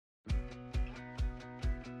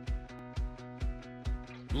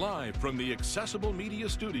Live from the Accessible Media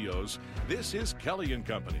Studios, this is Kelly and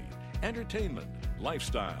Company. Entertainment,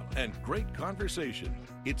 lifestyle, and great conversation.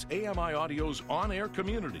 It's AMI Audio's on-air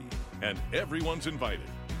community, and everyone's invited.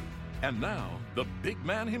 And now, the big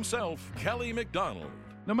man himself, Kelly McDonald.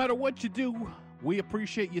 No matter what you do, we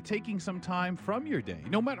appreciate you taking some time from your day.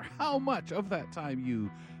 No matter how much of that time you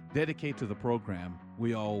dedicate to the program,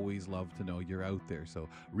 we always love to know you're out there. So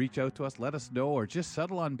reach out to us, let us know, or just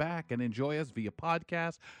settle on back and enjoy us via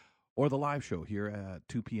podcast or the live show here at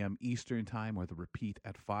 2 p.m. Eastern Time, or the repeat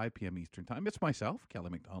at 5 p.m. Eastern Time. It's myself, Kelly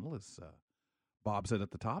McDonald, as Bob said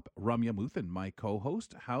at the top, Ramya Muthan, my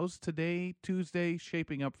co-host. How's today, Tuesday,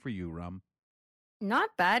 shaping up for you, Rum?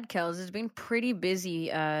 Not bad, Kels. It's been pretty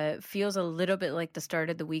busy. Feels a little bit like the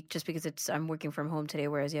start of the week just because I'm working from home today,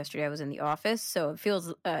 whereas yesterday I was in the office. So it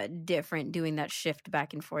feels different doing that shift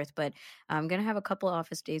back and forth. But I'm going to have a couple of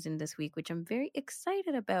office days in this week, which I'm very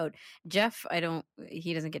excited about. Jeff,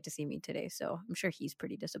 he doesn't get to see me today. So I'm sure he's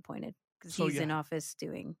pretty disappointed because he's in office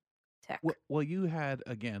doing tech. Well, you had,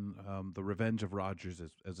 again, the revenge of Rogers,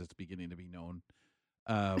 as it's beginning to be known.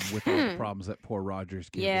 With all the problems that poor Rogers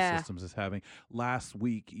Cable Systems is having. Last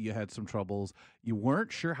week, you had some troubles. You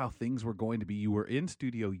weren't sure how things were going to be. You were in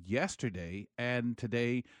studio yesterday, and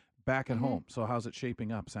today back at home. So how's it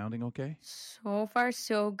shaping up? Sounding okay? So far,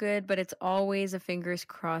 so good, but it's always a fingers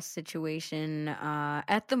crossed situation.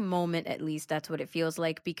 At the moment, at least, that's what it feels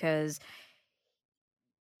like, because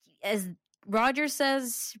as Roger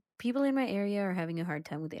says, people in my area are having a hard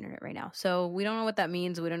time with the internet right now. So we don't know what that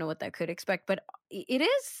means. We don't know what that could expect. But it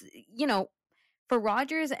is, for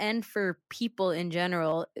Rogers and for people in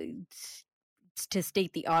general, to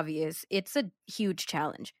state the obvious, it's a huge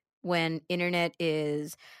challenge when internet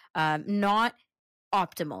is not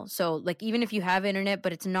optimal. So like, even if you have internet,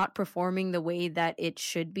 but it's not performing the way that it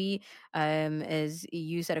should be, as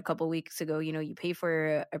you said a couple weeks ago, you pay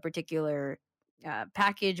for a particular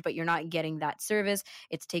package, but you're not getting that service.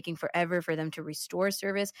 It's taking forever for them to restore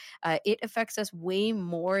service. It affects us way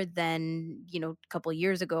more than, a couple of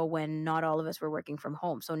years ago when not all of us were working from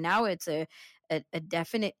home. So now it's a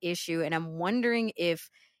definite issue. And I'm wondering if,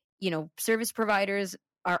 service providers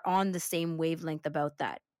are on the same wavelength about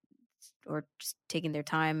that, or just taking their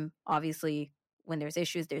time. Obviously, when there's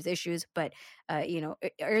issues, but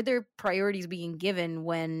are there priorities being given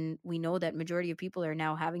when we know that majority of people are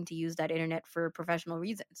now having to use that internet for professional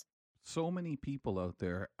reasons? So many people out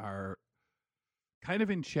there are kind of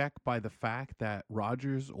in check by the fact that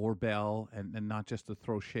Rogers or Bell, and not just to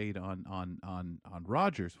throw shade on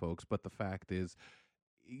Rogers folks, but the fact is,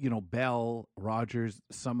 Bell, Rogers,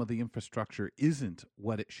 some of the infrastructure isn't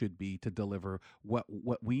what it should be to deliver what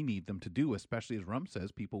we need them to do, especially, as Rum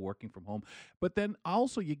says, people working from home. But then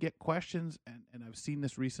also you get questions, and I've seen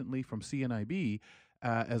this recently from CNIB,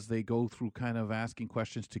 as they go through kind of asking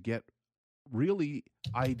questions to get really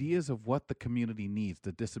ideas of what the community needs,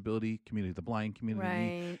 the disability community, the blind community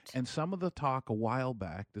needs. And some of the talk a while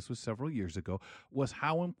back, this was several years ago, was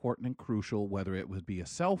how important and crucial, whether it would be a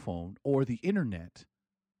cell phone or the internet,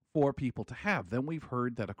 for people to have. Then we've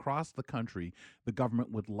heard that across the country, the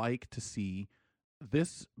government would like to see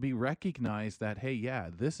this be recognized that, hey, yeah,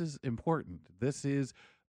 this is important. This is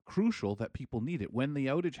crucial that people need it. When the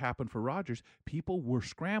outage happened for Rogers, people were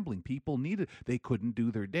scrambling. People needed, they couldn't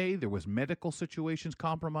do their day. There was medical situations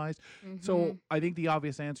compromised. So I think the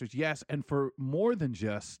obvious answer is yes. And for more than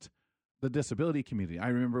just the disability community. I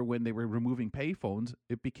remember when they were removing payphones,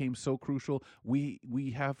 it became so crucial. We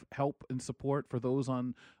have help and support for those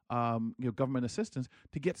on government assistance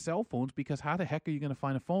to get cell phones, because how the heck are you going to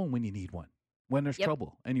find a phone when you need one? When there's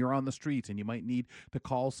trouble and you're on the streets and you might need to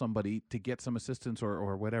call somebody to get some assistance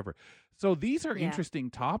or whatever. So these are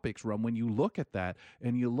interesting topics, Rum, when you look at that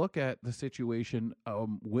and you look at the situation.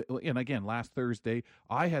 And again, last Thursday,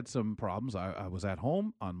 I had some problems. I was at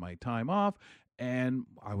home on my time off, and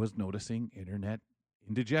I was noticing internet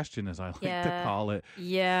indigestion, as I like to call it.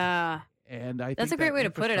 Yeah. And I that's think a great way to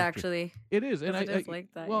put it, actually. It is. And I like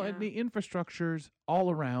that. Well, and the infrastructures all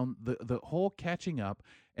around, the whole catching up.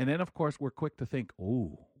 And then, of course, we're quick to think,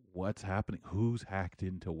 oh, what's happening? Who's hacked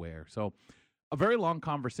into where? So a very long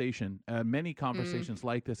conversation, many conversations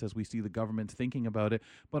like this as we see the government thinking about it.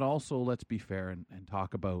 But also, let's be fair and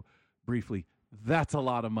talk about briefly, that's a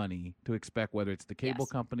lot of money to expect, whether it's the cable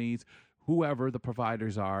companies, whoever the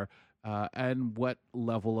providers are, and what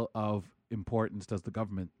level of importance does the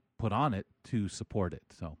government put on it to support it.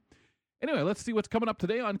 So anyway, let's see what's coming up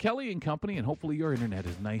today on Kelly and Company, and hopefully your internet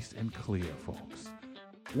is nice and clear, folks.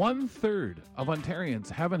 1/3 of Ontarians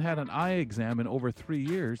haven't had an eye exam in over 3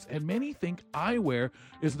 years, and many think eyewear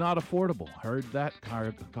is not affordable. Heard that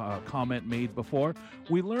comment made before.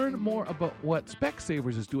 We learn more about what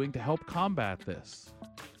Specsavers is doing to help combat this.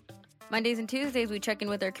 Mondays and Tuesdays, we check in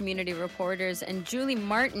with our community reporters, and Julie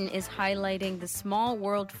Martin is highlighting the Small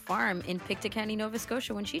World Farm in Pictou County, Nova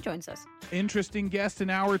Scotia, when she joins us. Interesting guest in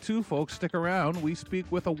hour 2, folks. Stick around. We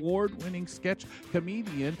speak with award-winning sketch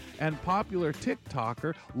comedian and popular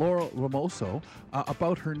TikToker Laurel Ramoso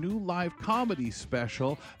about her new live comedy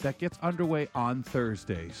special that gets underway on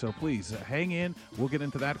Thursday. So please hang in. We'll get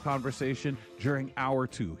into that conversation during hour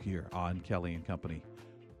 2 here on Kelly and Company.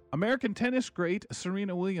 American tennis great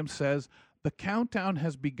Serena Williams says the countdown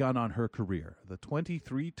has begun on her career. The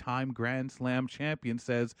 23-time Grand Slam champion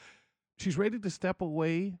says she's ready to step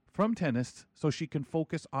away from tennis so she can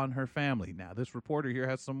focus on her family. Now, this reporter here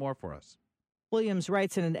has some more for us. Williams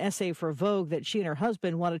writes in an essay for Vogue that she and her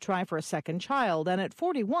husband want to try for a second child, and at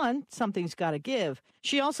 41, something's got to give.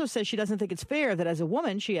 She also says she doesn't think it's fair that as a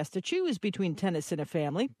woman, she has to choose between tennis and a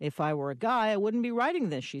family. If I were a guy, I wouldn't be writing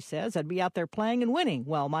this, she says. I'd be out there playing and winning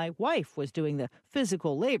while my wife was doing the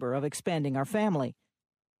physical labor of expanding our family.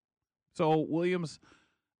 So Williams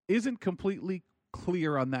isn't completely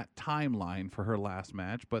clear on that timeline for her last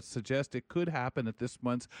match, but suggests it could happen at this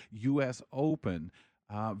month's U.S. Open.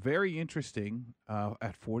 Very interesting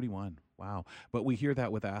at 41. Wow. But we hear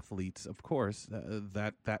that with athletes, of course,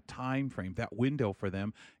 that time frame, that window for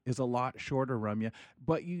them is a lot shorter, Ramya.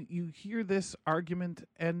 But you hear this argument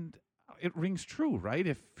and it rings true, right?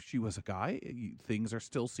 If she was a guy, things are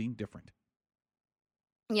still seen different.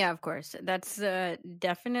 Yeah, of course. That's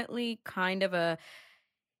definitely kind of a...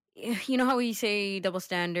 You know how we say double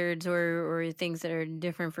standards or things that are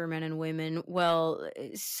different for men and women? Well,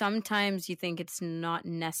 sometimes you think it's not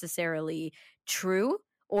necessarily true,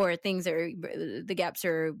 or things are, the gaps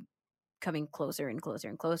are coming closer and closer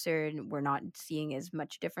and closer, and we're not seeing as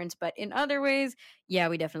much difference. But in other ways, yeah,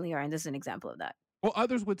 we definitely are. And this is an example of that. Well,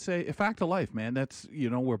 others would say a fact of life, man. That's,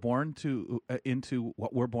 we're born into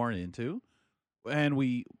what we're born into, and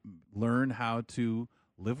we learn how to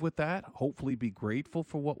live with that, hopefully be grateful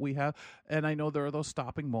for what we have. And I know there are those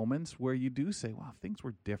stopping moments where you do say, wow, things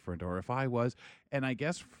were different, or if I was, and I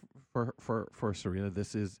guess for Serena,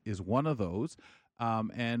 this is one of those,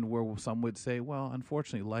 and where some would say, well,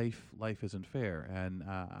 unfortunately, life isn't fair. And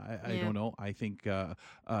I don't know. I think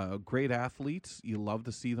great athletes, you love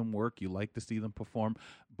to see them work, you like to see them perform,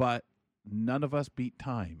 but none of us beat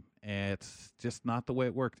time. It's just not the way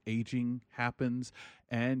it worked. Aging happens,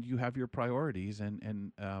 and you have your priorities,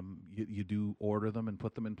 and you do order them and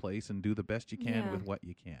put them in place and do the best you can with what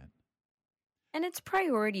you can. And it's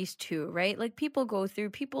priorities too, right? Like people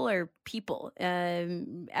are people,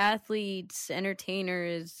 athletes,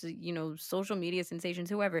 entertainers, social media sensations,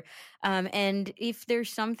 whoever. And if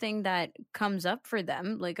there's something that comes up for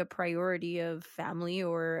them, like a priority of family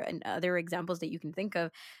or other examples that you can think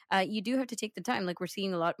of, you do have to take the time. Like we're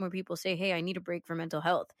seeing a lot more people say, hey, I need a break for mental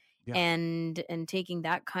health. Yeah. And taking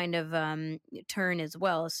that kind of turn as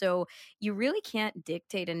well. So you really can't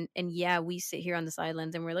dictate. And yeah, we sit here on the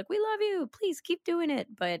sidelines and we're like, we love you, please keep doing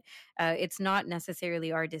it. But it's not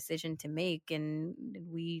necessarily our decision to make, and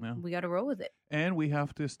we got to roll with it. And we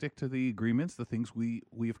have to stick to the agreements, the things we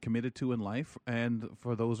have committed to in life, and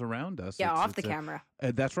for those around us. Yeah, off the camera.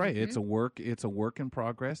 That's right. Mm-hmm. It's a work in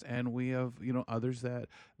progress, and we have others that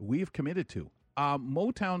we have committed to.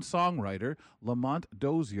 Motown songwriter Lamont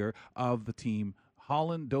Dozier of the team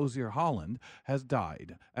Dozier Holland has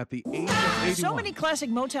died at the age of 81. So many classic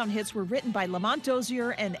Motown hits were written by Lamont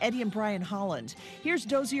Dozier and Eddie and Brian Holland. Here's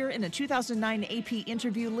Dozier in a 2009 AP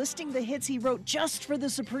interview listing the hits he wrote just for the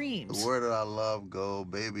Supremes. Where Did I Love Go,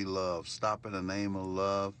 Baby Love, Stop in the Name of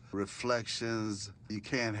Love, Reflections, You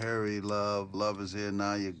Can't Hurry Love, Love Is Here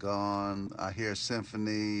Now You're Gone, I Hear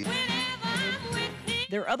Symphony.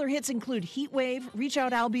 Their other hits include Heat Wave, Reach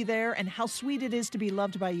Out, I'll Be There, and How Sweet It Is to Be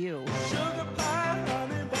Loved by You.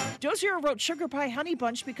 Dozier wrote Sugar Pie Honey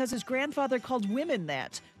Bunch because his grandfather called women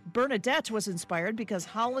that. Bernadette was inspired because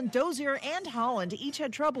Holland, Dozier, and Holland each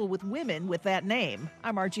had trouble with women with that name.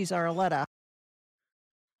 I'm Archie Zaraletta.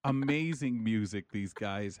 Amazing music these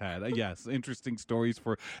guys had. Yes, interesting stories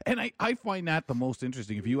and I find that the most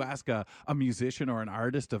interesting. If you ask a musician or an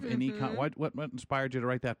artist of any kind, what inspired you to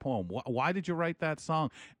write that poem? Why did you write that song?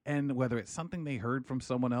 And whether it's something they heard from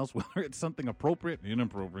someone else, whether it's something appropriate,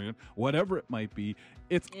 inappropriate, whatever it might be,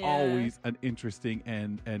 it's always an interesting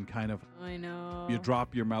and kind of, I know, you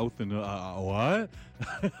drop your mouth and what?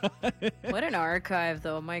 What an archive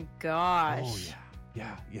though, my gosh. Oh yeah.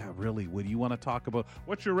 Yeah, really. What do you want to talk about?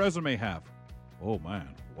 What's your resume have? Oh, man.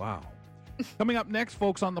 Wow. Coming up next,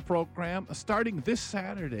 folks, on the program, starting this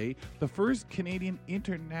Saturday, the first Canadian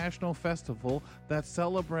International Festival that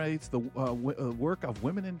celebrates the work of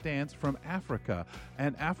women in dance from Africa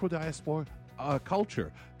and Afro-diaspora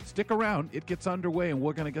culture. Stick around. It gets underway, and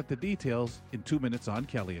we're going to get the details in 2 minutes on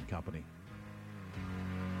Kelly and Company.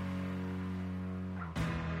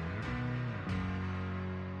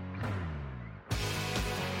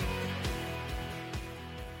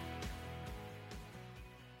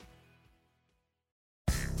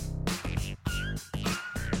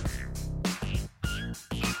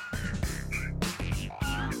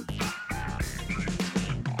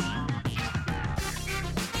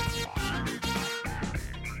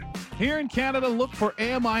 Here in Canada, look for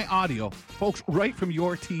AMI Audio, folks, right from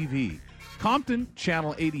your TV. Compton,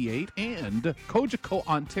 Channel 88, and Cogeco,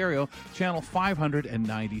 Ontario, Channel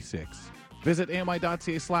 596. Visit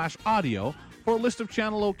ami.ca/audio for a list of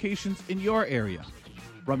channel locations in your area.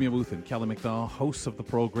 Ramya Muthan, Kelly McDonald, hosts of the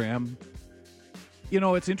program. You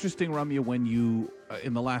know, it's interesting, Ramya, when you,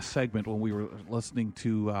 in the last segment, when we were listening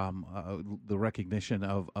to the recognition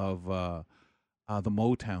of the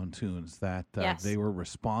Motown tunes that Yes. they were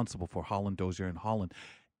responsible for, Holland Dozier and Holland.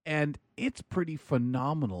 And it's pretty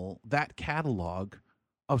phenomenal, that catalog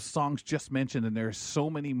of songs just mentioned, and there's so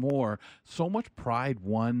many more, so much pride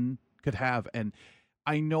one could have. And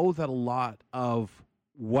I know that a lot of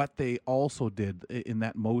what they also did in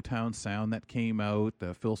that Motown sound that came out,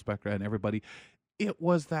 Phil Spector and everybody, it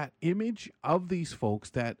was that image of these folks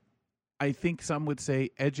that I think some would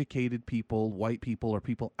say educated people, white people, or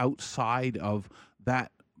people outside of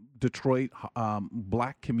that Detroit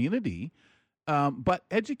black community, but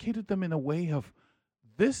educated them in a way of,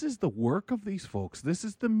 this is the work of these folks, this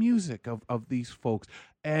is the music of these folks,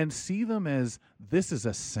 and see them as, this is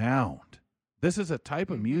a sound. This is a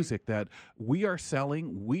type of music that we are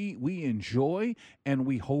selling, we enjoy, and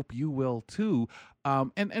we hope you will too.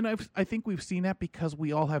 And I think we've seen that because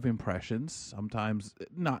we all have impressions, sometimes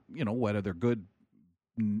not, whether they're good,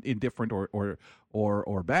 indifferent,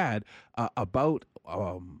 or bad, about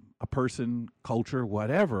a person, culture,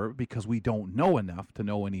 whatever, because we don't know enough to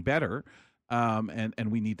know any better,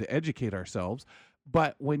 and we need to educate ourselves.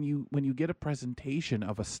 But when you get a presentation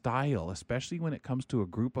of a style, especially when it comes to a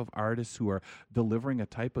group of artists who are delivering a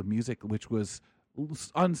type of music which was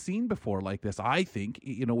unseen before like this, I think,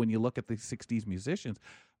 when you look at the 60s musicians,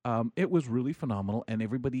 it was really phenomenal. And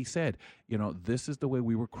everybody said, this is the way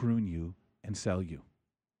we will croon you and sell you.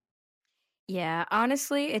 Yeah,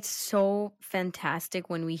 honestly, it's so fantastic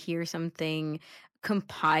when we hear something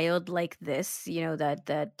compiled like this,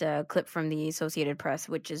 that clip from the Associated Press,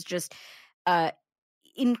 which is just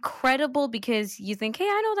incredible, because you think, hey,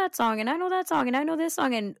 I know that song, and I know that song, and I know this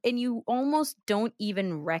song, and you almost don't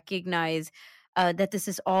even recognize that this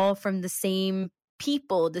is all from the same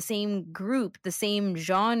people, the same group, the same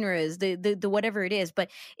genres, the whatever it is.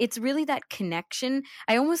 But it's really that connection.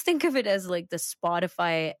 I almost think of it as like the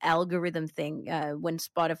Spotify algorithm thing, when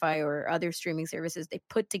Spotify or other streaming services, they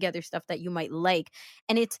put together stuff that you might like,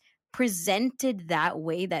 and it's presented that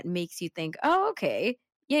way that makes you think, oh, okay,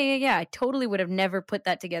 yeah, I totally would have never put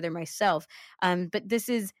that together myself. But this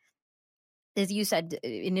is, as you said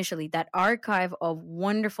initially, that archive of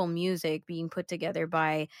wonderful music being put together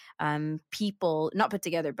by people, not put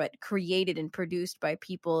together, but created and produced by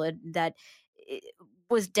people that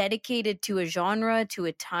was dedicated to a genre, to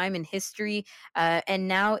a time in history. And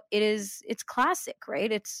now it's classic, right?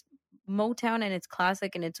 It's Motown and it's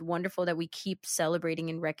classic, and it's wonderful that we keep celebrating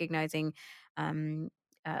and recognizing.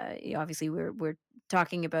 Obviously, we're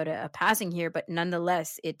talking about a passing here, but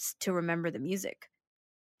nonetheless, it's to remember the music.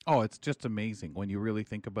 Oh, it's just amazing when you really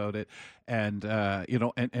think about it, and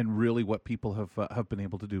and really what people have been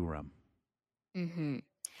able to do, Ram. Mm-hmm.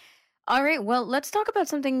 All right, well, let's talk about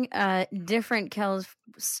something different, Kels.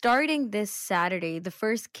 Starting this Saturday, the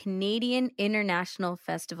first Canadian International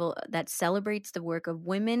Festival that celebrates the work of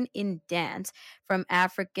women in dance from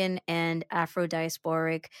African and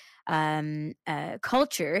Afro-diasporic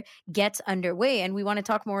culture gets underway. And we want to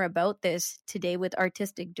talk more about this today with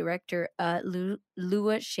artistic director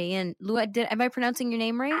Lua Cheyenne. Lua, am I pronouncing your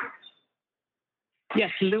name right?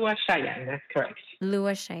 Yes, Lua Cheyenne, that's correct.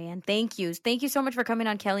 Lua Cheyenne, thank you. Thank you so much for coming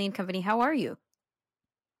on Kelly and Company. How are you?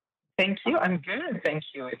 Thank you. I'm good. Thank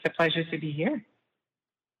you. It's a pleasure to be here.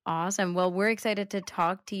 Awesome. Well, we're excited to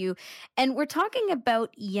talk to you. And we're talking about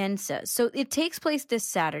Yensa. So it takes place this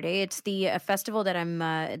Saturday. It's the festival that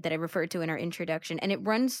I referred to in our introduction, and it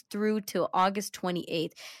runs through till August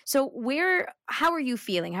 28th. So how are you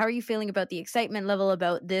feeling? How are you feeling about the excitement level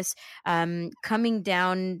about this coming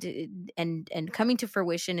down and coming to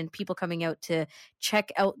fruition, and people coming out to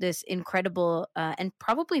check out this incredible and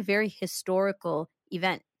probably very historical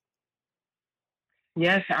event?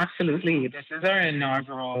 Yes, absolutely. This is our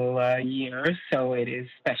inaugural year, so it is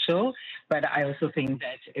special. But I also think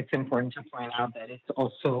that it's important to point out that it's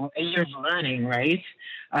also a year of learning, right?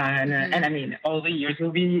 And I mean, all the years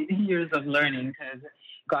will be years of learning because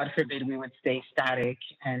God forbid we would stay static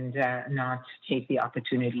and not take the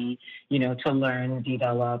opportunity, to learn,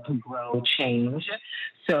 develop, grow, change.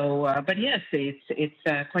 So, but yes, it's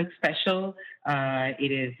quite special.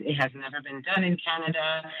 It has never been done in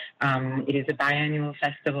Canada. It is a biannual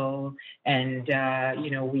festival, and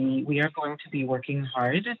we are going to be working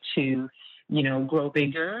hard to grow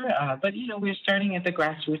bigger. But we're starting at the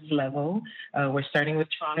grassroots level. We're starting with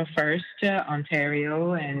Toronto first,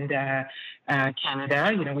 Ontario, and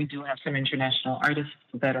Canada. We do have some international artists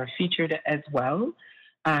that are featured as well.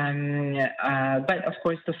 But of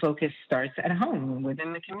course, the focus starts at home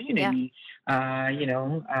within the community.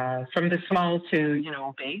 From the small to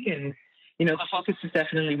big, and the focus is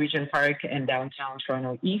definitely Regent Park and downtown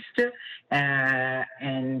Toronto East,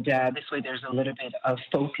 and this way there's a little bit of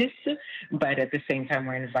focus, but at the same time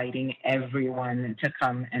we're inviting everyone to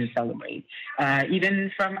come and celebrate,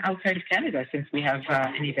 even from outside of Canada, since we have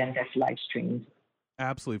an event that's live streamed.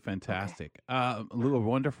 Absolutely fantastic. Lua,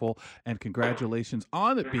 wonderful, and congratulations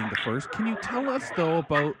on it being the first. Can you tell us, though,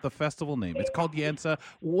 about the festival name? It's called Yensa.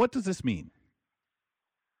 What does this mean?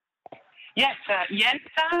 Yes,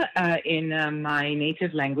 Yensa in my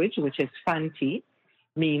native language, which is Fanti,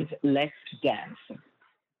 means let's dance.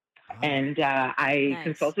 And I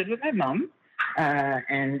consulted with my mom,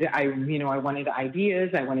 and I wanted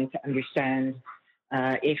ideas. I wanted to understand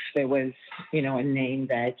if there was, a name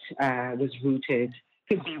that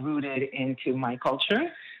could be rooted into my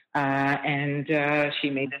culture. And she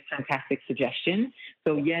made this fantastic suggestion.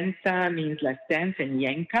 So Yensa means let's dance, and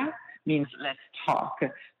Yenka means let's talk.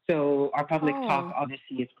 So our public talk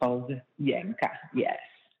obviously is called Yenka. Yes.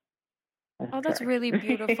 That's really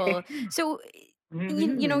beautiful. So,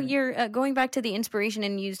 you're going back to the inspiration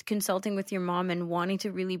and you consulting with your mom and wanting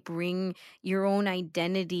to really bring your own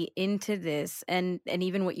identity into this, and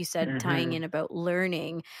even what you said, tying in about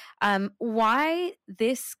learning. Why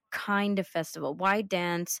this kind of festival? Why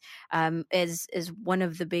dance is one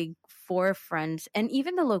of the big forefronts, and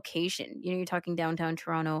even the location? You're talking downtown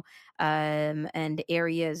Toronto and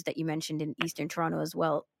areas that you mentioned in Eastern Toronto as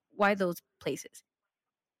well. Why those places?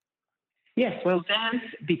 Yes, well, dance,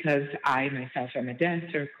 because I myself am a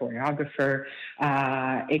dancer, choreographer.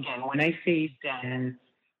 Again, when I say dance,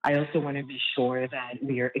 I also want to be sure that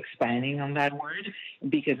we are expanding on that word,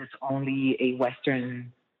 because it's only a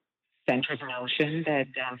Western-centric notion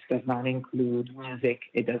that dance does not include music,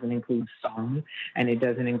 it doesn't include song, and it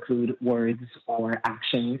doesn't include words or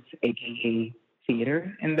actions, aka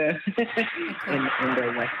theater in the in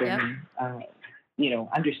the Western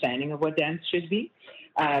understanding of what dance should be.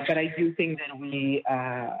 But I do think that we,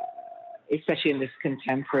 especially in this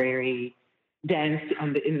contemporary dance,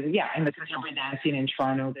 in the contemporary dancing in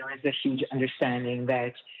Toronto, there is a huge understanding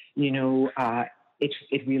that,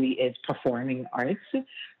 it really is performing arts,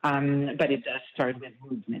 but it does start with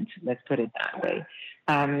movement. Let's put it that way.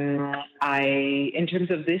 In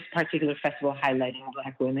terms of this particular festival highlighting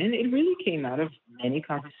Black women, it really came out of many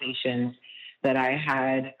conversations that I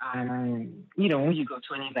had. You go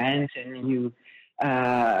to an event and you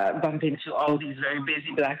bump into all these very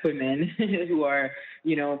busy Black women who are,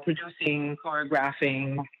 producing,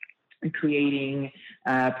 choreographing, creating,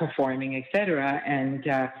 performing, etc. And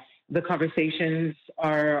the conversations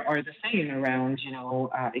are the same around,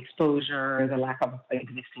 exposure, the lack of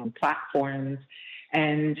existing platforms,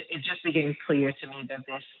 and it just became clear to me that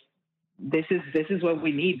this is what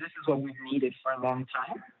we need. This is what we've needed for a long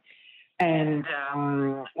time. And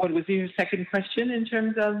what was your second question in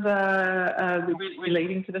terms of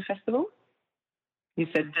relating to the festival? You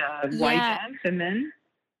said why dance, and then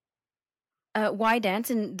why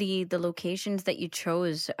dance, and the locations that you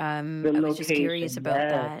chose. I was just curious about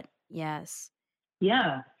that. Yes.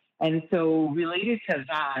 Yeah, and so related to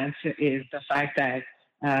that is the fact that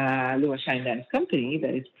Lua Shine Dance Company,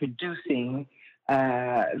 that is producing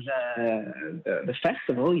the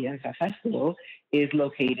festival, Yensa Festival, is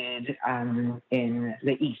located in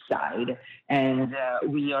the east side, and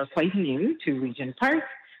we are quite new to Regent Park,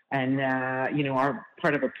 and our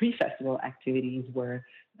part of our pre-festival activities were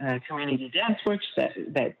community dance works that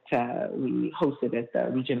we hosted at the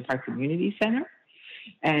Regent Park Community Center.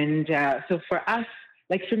 And so for us,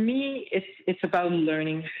 like for me, it's about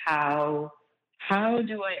learning how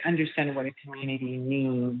do I understand what a community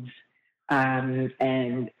needs,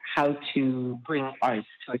 and how to bring arts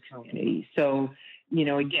to a community. So,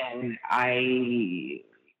 again,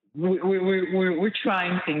 we're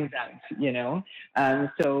trying things out,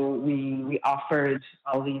 so we offered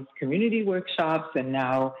all these community workshops, and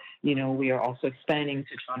now, we are also expanding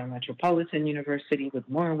to Toronto Metropolitan University with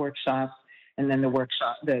more workshops. And then the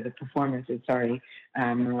performances,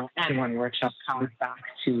 and one workshop comes back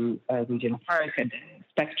to Regent Park at the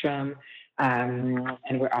Spectrum.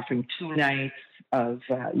 And we're offering 2 nights of,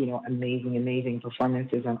 amazing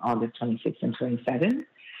performances on August 26th and 27th.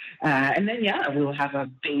 And then, we'll have a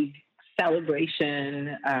big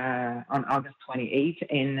celebration on August 28th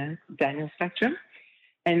in Daniel Spectrum.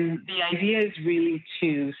 And the idea is really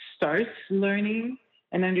to start learning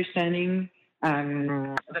and understanding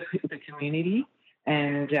the community,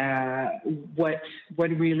 and what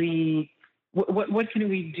can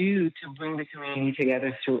we do to bring the community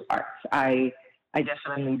together through arts. I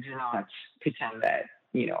definitely do not pretend that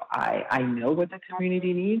I know what the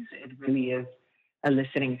community needs. It really is a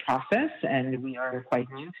listening process, and we are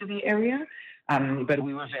quite new to the area, but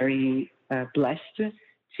we were very blessed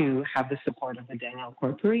to have the support of the Daniel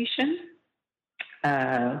Corporation,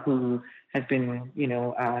 who has been,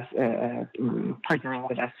 partnering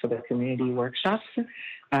with us for the community workshops.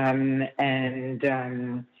 We're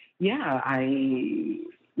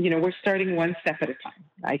starting one step at a time.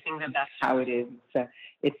 I think that's how it is.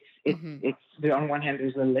 It's on one hand,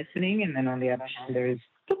 there's the listening, and then on the other hand, there's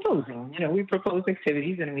proposing. We propose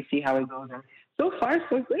activities and we see how it goes. And so far,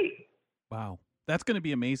 so great. Wow. That's going to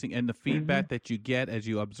be amazing. And the feedback that you get as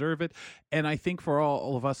you observe it. And I think for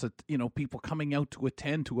all of us, people coming out to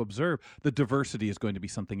attend, to observe, the diversity is going to be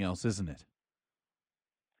something else, isn't it?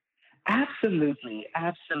 Absolutely.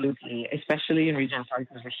 Especially in Regent Park,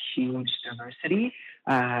 there's a huge diversity.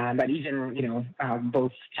 But even,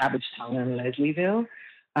 both Cabbagetown and Leslieville,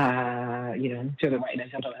 to the right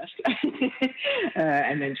and to the left,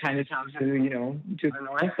 and then Chinatown to the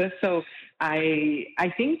north. So I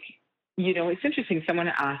think, it's interesting. Someone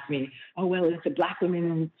asked me, "Oh, well, it's a Black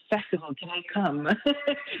Women Festival. Can I come?"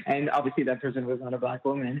 And obviously that person was not a Black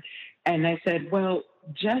woman. And I said, well,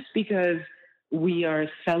 just because we are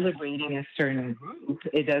celebrating a certain group,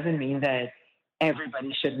 it doesn't mean that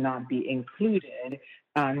everybody should not be included.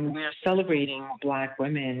 We are celebrating Black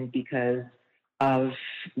women because of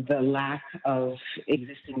the lack of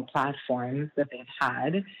existing platforms that they've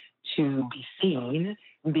had to be seen,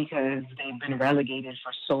 because they've been relegated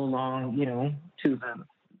for so long, to the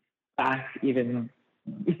back, even,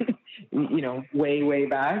 way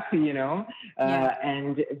back,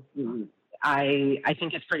 and I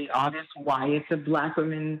think it's pretty obvious why it's a Black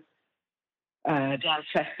women's dance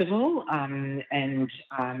festival, and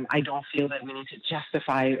I don't feel that we need to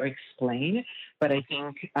justify or explain, but I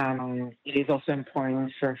think it is also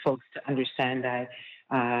important for folks to understand that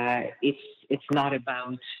it's not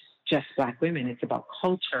about just Black women. It's about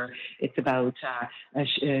culture. It's about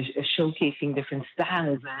showcasing different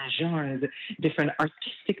styles and genres, different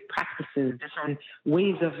artistic practices, different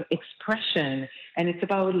ways of expression. And it's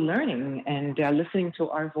about learning and listening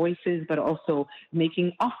to our voices, but also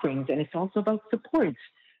making offerings. And it's also about support.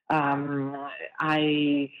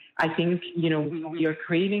 I think, we are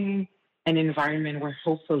creating an environment where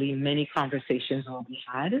hopefully many conversations will be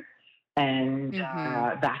had. And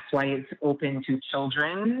that's why it's open to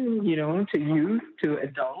children, to youth, to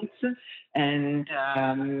adults, and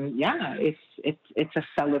it's a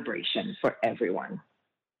celebration for everyone.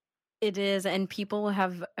 It is, and people will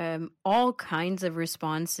have all kinds of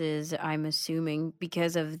responses, I'm assuming,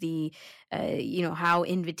 because of the, how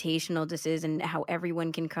invitational this is and how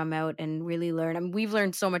everyone can come out and really learn. I mean, we've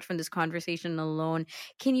learned so much from this conversation alone.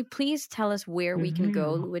 Can you please tell us where we can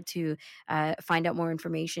go to find out more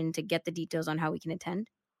information, to get the details on how we can attend?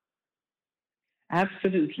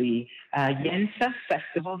 Absolutely.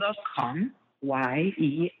 YENSAfestival.com,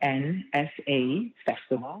 YENSA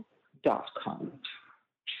festival.com.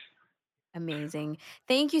 Amazing.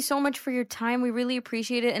 Thank you so much for your time. We really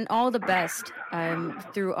appreciate it, and all the best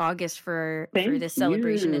through August for this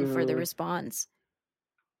celebration and for the response.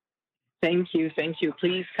 Thank you.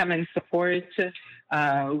 Please come and support.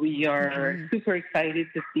 We are super excited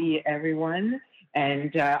to see everyone.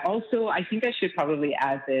 And also, I think I should probably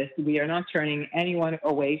add this. We are not turning anyone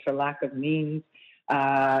away for lack of means.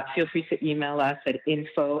 Feel free to email us at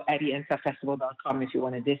info@yensafestival.com if you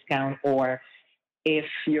want a discount, or if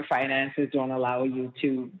your finances don't allow you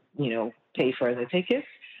to, pay for the tickets.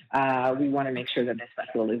 we want to make sure that this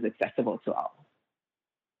festival is accessible to all.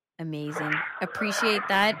 Amazing. Appreciate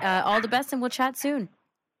that. All the best, and we'll chat soon.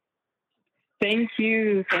 Thank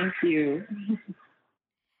you. Thank you.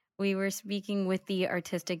 We were speaking with the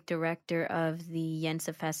artistic director of the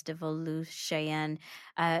Yensa Festival, Luz Cheyenne,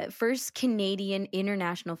 first Canadian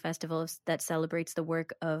international festival that celebrates the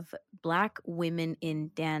work of Black women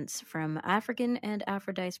in dance from African and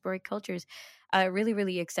Afro-diasporic cultures. Really,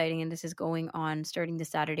 really exciting. And this is going on starting this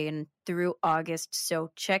Saturday and through August.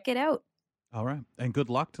 So check it out. All right. And good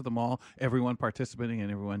luck to them all, everyone participating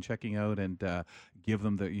and everyone checking out, and give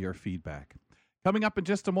them your feedback. Coming up in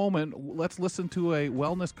just a moment, let's listen to a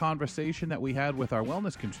wellness conversation that we had with our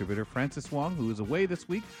wellness contributor, Francis Wong, who is away this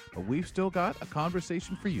week, but we've still got a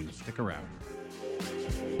conversation for you. Stick around.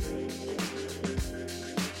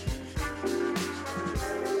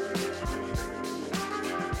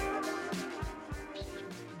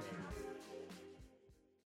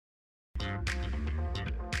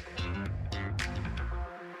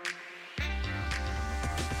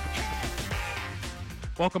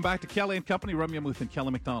 Welcome back to Kelly and Company. Rum Yamuth and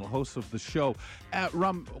Kelly McDonald, hosts of the show.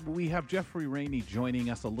 Rum, we have Jeffrey Rainey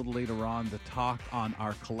joining us a little later on to talk on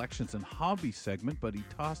our collections and hobbies segment, but he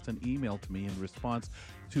tossed an email to me in response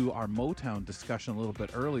to our Motown discussion a little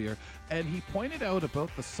bit earlier, and he pointed out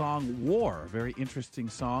about the song War, a very interesting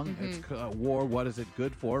song. It's War, What Is It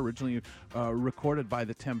Good For? Originally recorded by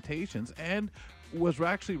The Temptations and was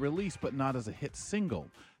actually released, but not as a hit single.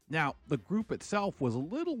 Now, the group itself was a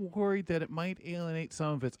little worried that it might alienate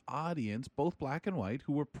some of its audience, both black and white,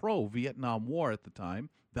 who were pro-Vietnam War at the time.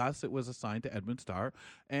 Thus, it was assigned to Edmund Starr,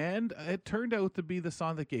 and it turned out to be the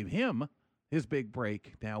song that gave him his big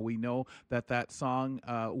break. Now, we know that song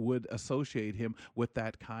would associate him with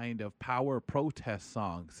that kind of power protest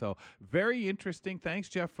song. So, very interesting. Thanks,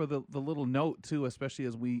 Jeff, for the little note, too, especially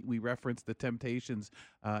as we reference the Temptations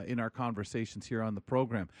in our conversations here on the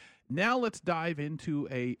program. Now let's dive into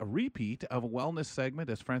a repeat of a wellness segment,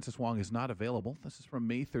 as Francis Wong is not available. This is from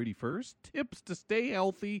May 31st. Tips to stay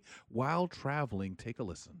healthy while traveling. Take a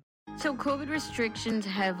listen. So COVID restrictions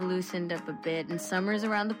have loosened up a bit, and summer's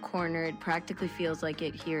around the corner. It practically feels like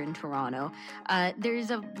it here in Toronto.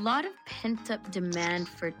 There's a lot of pent-up demand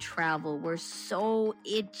for travel. We're so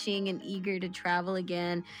itching and eager to travel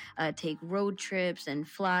again, take road trips and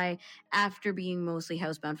fly after being mostly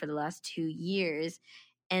housebound for the last 2 years.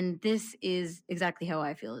 And this is exactly how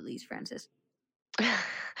I feel, at least, Francis.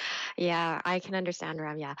 Yeah, I can understand,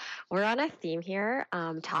 Ram. Yeah, we're on a theme here,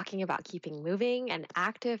 talking about keeping moving and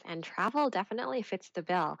active, and travel definitely fits the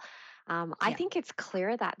bill. I think it's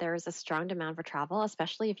clear that there is a strong demand for travel,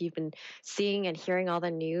 especially if you've been seeing and hearing all the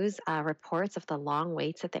news reports of the long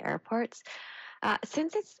waits at the airports.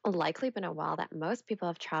 Since it's likely been a while that most people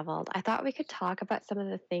have traveled, I thought we could talk about some of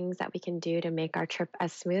the things that we can do to make our trip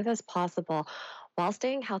as smooth as possible while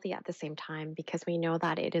staying healthy at the same time, because we know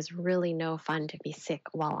that it is really no fun to be sick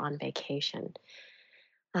while on vacation.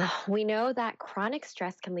 We know that chronic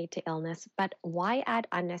stress can lead to illness, but why add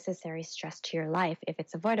unnecessary stress to your life if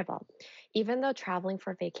it's avoidable? Even though traveling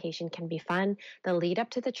for vacation can be fun, the lead up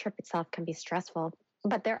to the trip itself can be stressful,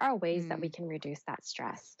 but there are ways that we can reduce that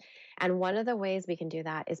stress. And one of the ways we can do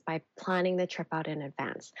that is by planning the trip out in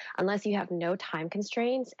advance. Unless you have no time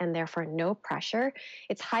constraints and therefore no pressure,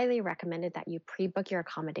 it's highly recommended that you pre-book your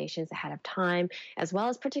accommodations ahead of time, as well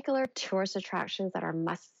as particular tourist attractions that are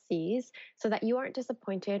must-sees, so that you aren't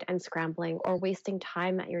disappointed and scrambling or wasting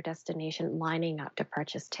time at your destination lining up to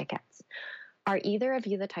purchase tickets. Are either of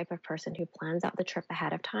you the type of person who plans out the trip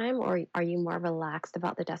ahead of time, or are you more relaxed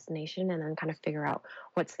about the destination and then kind of figure out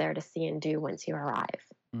what's there to see and do once you arrive?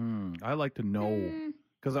 I like to know,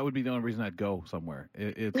 because that would be the only reason I'd go somewhere.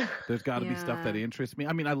 There's got to be stuff that interests me.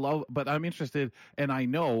 I mean, but I'm interested, and I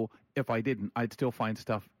know if I didn't, I'd still find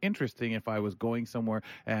stuff interesting if I was going somewhere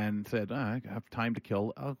and said, I have time to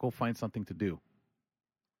kill, I'll go find something to do.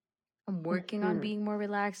 I'm working on being more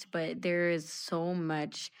relaxed, but there is so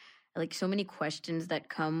much, like so many questions that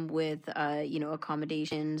come with,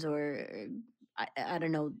 accommodations, or I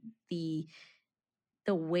don't know,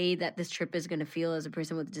 the way that this trip is going to feel as a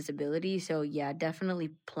person with a disability. So yeah, definitely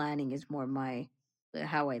planning is more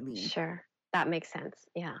how I lean. Sure. That makes sense.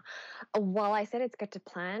 Yeah. While I said it's good to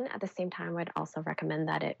plan, at the same time, I'd also recommend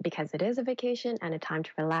that because it is a vacation and a time to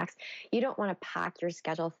relax, you don't want to pack your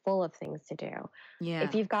schedule full of things to do. Yeah.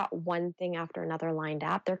 If you've got one thing after another lined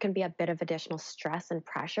up, there can be a bit of additional stress and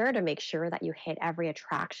pressure to make sure that you hit every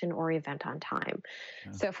attraction or event on time.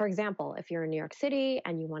 Yeah. So for example, if you're in New York City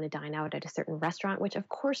and you want to dine out at a certain restaurant, which of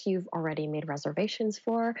course you've already made reservations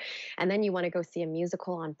for, and then you want to go see a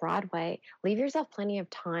musical on Broadway, leave yourself plenty of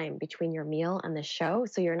time between your meals meal and the show.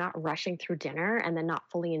 So you're not rushing through dinner and then not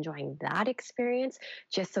fully enjoying that experience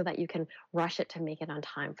just so that you can rush it to make it on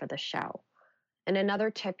time for the show. And another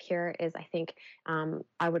tip here is I think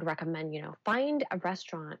I would recommend, find a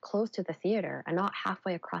restaurant close to the theater and not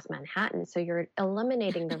halfway across Manhattan. So you're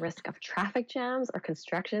eliminating the risk of traffic jams or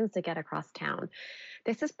constructions to get across town.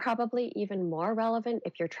 This is probably even more relevant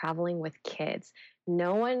if you're traveling with kids.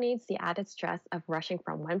 No one needs the added stress of rushing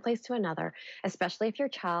from one place to another, especially if your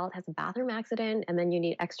child has a bathroom accident and then you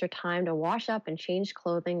need extra time to wash up and change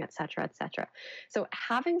clothing, et cetera, et cetera. So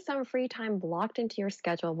having some free time blocked into your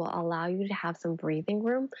schedule will allow you to have some breathing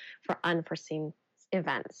room for unforeseen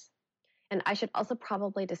events. And I should also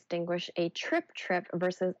probably distinguish a trip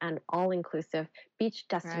versus an all-inclusive beach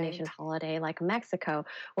destination holiday like Mexico,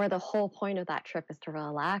 where the whole point of that trip is to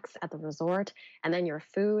relax at the resort, and then your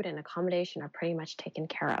food and accommodation are pretty much taken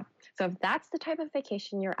care of. So if that's the type of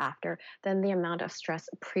vacation you're after, then the amount of stress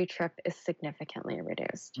pre-trip is significantly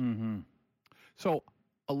reduced. Mm-hmm. So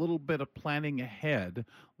a little bit of planning ahead,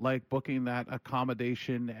 like booking that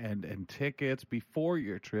accommodation and tickets before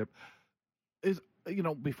your trip is,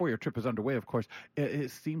 before your trip is underway, of course,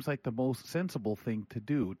 it seems like the most sensible thing to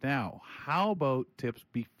do. Now, how about tips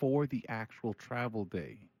before the actual travel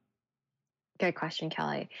day? Good question,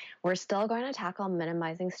 Kelly. We're still going to tackle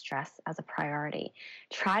minimizing stress as a priority.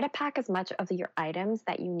 Try to pack as much of your items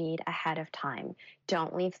that you need ahead of time.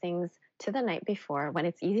 Don't leave things to the night before when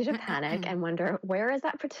it's easy to panic and wonder, where is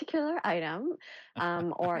that particular item?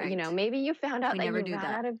 Or, maybe you found out that you ran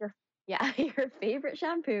out of your favorite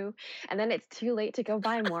shampoo, and then it's too late to go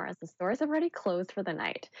buy more as the stores have already closed for the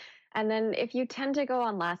night. And then if you tend to go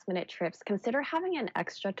on last minute trips, consider having an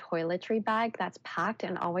extra toiletry bag that's packed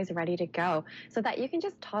and always ready to go so that you can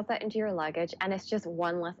just toss that into your luggage and it's just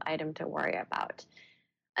one less item to worry about.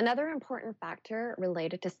 Another important factor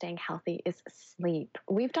related to staying healthy is sleep.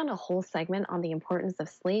 We've done a whole segment on the importance of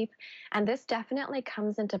sleep, and this definitely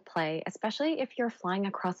comes into play, especially if you're flying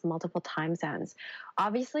across multiple time zones.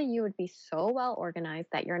 Obviously, you would be so well organized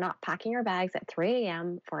that you're not packing your bags at 3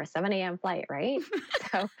 a.m. for a 7 a.m. flight, right?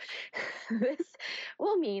 So this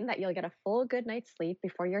will mean that you'll get a full good night's sleep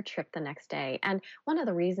before your trip the next day. And one of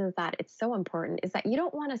the reasons that it's so important is that you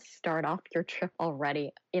don't want to start off your trip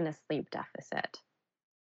already in a sleep deficit.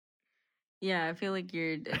 Yeah, I feel like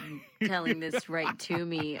you're telling this right to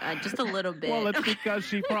me just a little bit. Well, it's because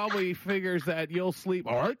she probably figures that you'll sleep,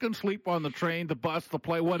 or I can sleep on the train, the bus, the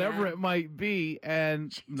plane, whatever it might be,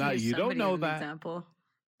 and you don't know that. Example.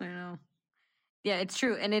 I know. Yeah, it's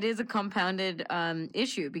true. And it is a compounded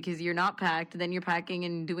issue because you're not packed. Then you're packing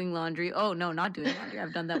and doing laundry. Oh, no, not doing laundry.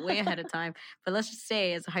 I've done that way ahead of time. But let's just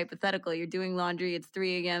say, as a hypothetical, you're doing laundry. It's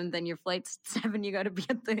 3 a.m. Then your flight's 7. You got to be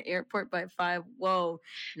at the airport by 5. Whoa.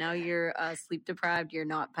 Now you're sleep deprived. You're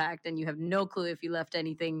not packed. And you have no clue if you left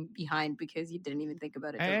anything behind because you didn't even think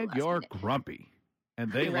about it. And you're minute. Grumpy.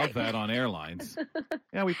 And they love that on airlines.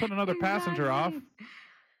 Yeah, we put another passenger off.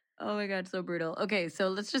 Oh my God, so brutal. Okay, so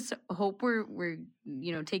let's just hope we're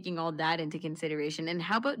taking all that into consideration. And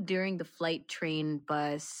how about during the flight, train,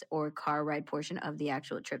 bus, or car ride portion of the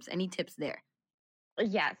actual trips? Any tips there?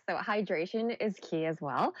 Yes, so hydration is key as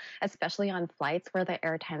well, especially on flights where the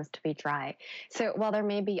air tends to be dry. So while there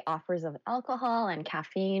may be offers of alcohol and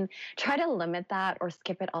caffeine, try to limit that or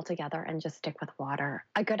skip it altogether and just stick with water.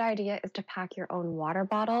 A good idea is to pack your own water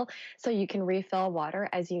bottle so you can refill water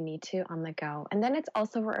as you need to on the go. And then it's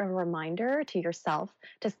also a reminder to yourself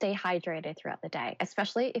to stay hydrated throughout the day,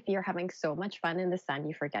 especially if you're having so much fun in the sun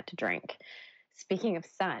you forget to drink. Speaking of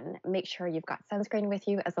sun, make sure you've got sunscreen with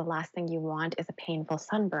you, as the last thing you want is a painful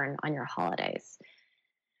sunburn on your holidays.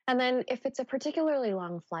 And then if it's a particularly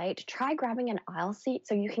long flight, try grabbing an aisle seat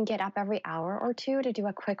so you can get up every hour or two to do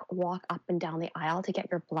a quick walk up and down the aisle to get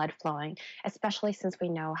your blood flowing, especially since we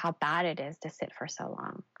know how bad it is to sit for so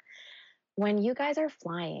long. When you guys are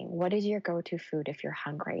flying, what is your go-to food if you're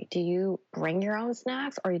hungry? Do you bring your own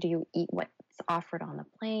snacks or do you eat what's offered on the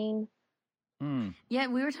plane? Yeah,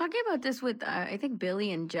 we were talking about this with, I think,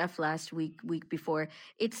 Billy and Jeff last week before.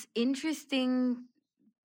 It's interesting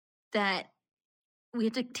that we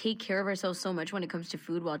have to take care of ourselves so much when it comes to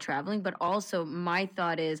food while traveling. But also my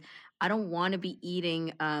thought is I don't want to be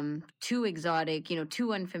eating too exotic,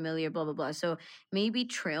 too unfamiliar, blah, blah, blah. So maybe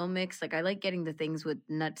trail mix. Like I like getting the things with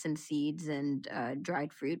nuts and seeds and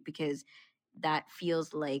dried fruit because that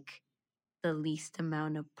feels like the least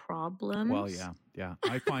amount of problems. Well, yeah.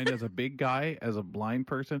 I find as a big guy, as a blind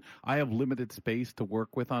person, I have limited space to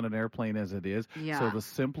work with on an airplane as it is. Yeah. So the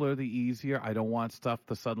simpler, the easier. I don't want stuff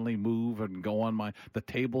to suddenly move and go on the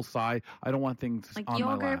table side. I don't want things like on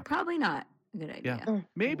yogurt, my lap. Probably not. Good idea. Yeah.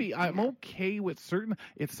 Maybe I'm okay with certain.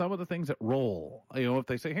 It's some of the things that roll. If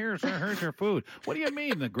they say, here's your food. What do you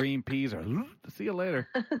mean the green peas are? See you later.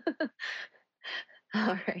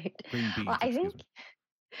 All right. Green beans. Well, excuse me.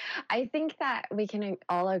 I think that we can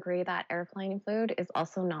all agree that airplane food is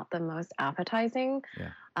also not the most appetizing. Yeah.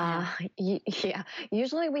 Yeah.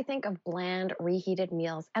 Usually we think of bland, reheated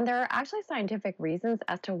meals, and there are actually scientific reasons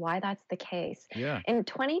as to why that's the case. Yeah. In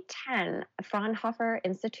 2010, Fraunhofer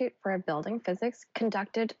Institute for Building Physics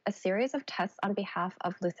conducted a series of tests on behalf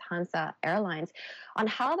of Lufthansa Airlines on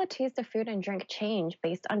how the taste of food and drink change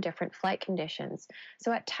based on different flight conditions.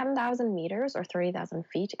 So at 10,000 meters or 30,000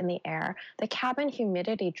 feet in the air, the cabin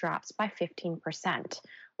humidity drops by 15%.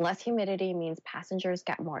 Less humidity means passengers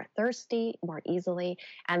get more thirsty more easily.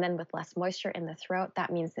 And then with less moisture in the throat,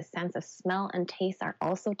 that means the sense of smell and taste are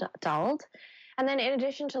also dulled. And then in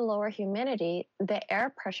addition to lower humidity, the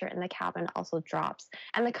air pressure in the cabin also drops.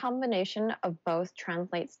 And the combination of both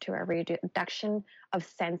translates to a reduction of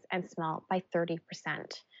sense and smell by 30%,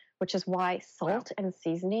 which is why salt and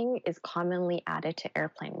seasoning is commonly added to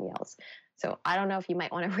airplane meals. So I don't know if you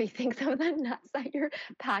might want to rethink some of the nuts that you're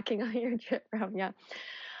packing on your trip, Ramya.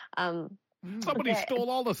 Somebody stole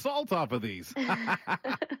all the salt off of these.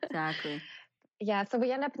 Exactly. Yeah, so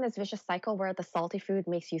we end up in this vicious cycle where the salty food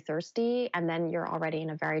makes you thirsty, and then you're already in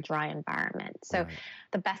a very dry environment. So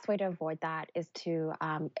the best way to avoid that is to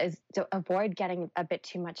avoid getting a bit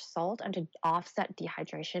too much salt, and to offset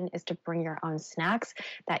dehydration is to bring your own snacks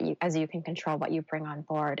as you can control what you bring on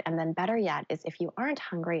board. And then better yet is if you aren't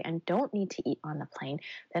hungry and don't need to eat on the plane,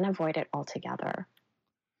 then avoid it altogether.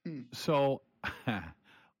 So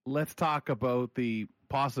let's talk about the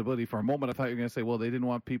possibility for a moment. I thought you were going to say, well, they didn't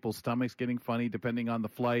want people's stomachs getting funny depending on the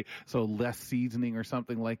flight, so less seasoning or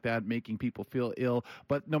something like that, making people feel ill.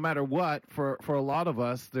 But no matter what, for a lot of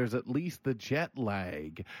us, there's at least the jet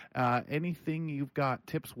lag. Anything you've got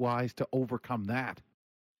tips-wise to overcome that?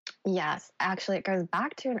 Yes, actually, it goes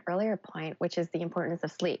back to an earlier point, which is the importance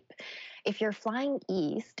of sleep. If you're flying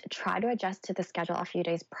east, try to adjust to the schedule a few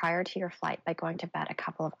days prior to your flight by going to bed a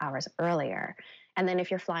couple of hours earlier. And then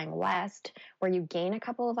if you're flying west, where you gain a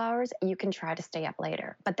couple of hours, you can try to stay up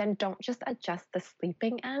later. But then don't just adjust the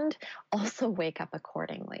sleeping end, also wake up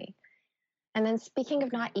accordingly. And then speaking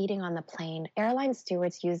of not eating on the plane, airline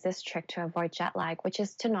stewards use this trick to avoid jet lag, which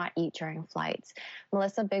is to not eat during flights.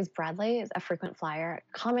 Melissa Biggs-Bradley, a frequent flyer,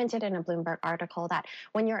 commented in a Bloomberg article that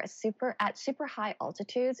when you're at super high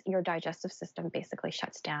altitudes, your digestive system basically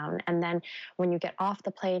shuts down. And then when you get off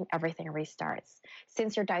the plane, everything restarts.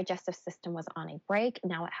 Since your digestive system was on a break,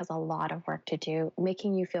 now it has a lot of work to do,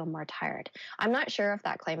 making you feel more tired. I'm not sure if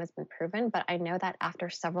that claim has been proven, but I know that after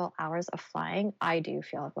several hours of flying, I do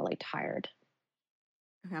feel really tired.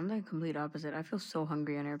 Okay, I'm the complete opposite. I feel so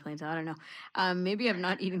hungry on airplanes. I don't know. Maybe I'm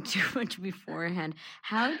not eating too much beforehand.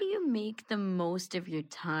 How do you make the most of your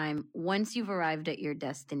time once you've arrived at your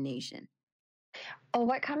destination? Oh,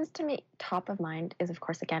 what comes to me top of mind is, of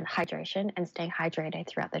course, again, hydration and staying hydrated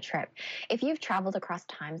throughout the trip. If you've traveled across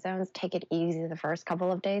time zones, take it easy the first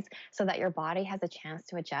couple of days so that your body has a chance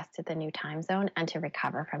to adjust to the new time zone and to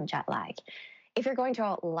recover from jet lag. If you're going to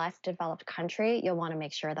a less developed country, you'll want to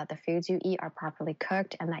make sure that the foods you eat are properly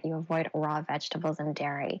cooked and that you avoid raw vegetables and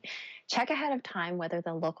dairy. Check ahead of time whether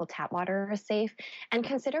the local tap water is safe, and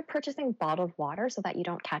consider purchasing bottled water so that you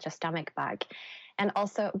don't catch a stomach bug. And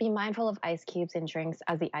also be mindful of ice cubes in drinks,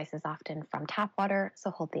 as the ice is often from tap water, so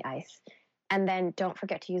hold the ice. And then don't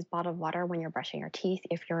forget to use bottled water when you're brushing your teeth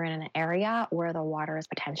if you're in an area where the water is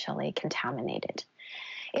potentially contaminated.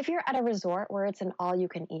 If you're at a resort where it's an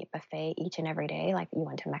all-you-can-eat buffet each and every day, like you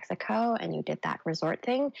went to Mexico and you did that resort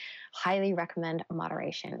thing, highly recommend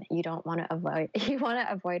moderation. You want to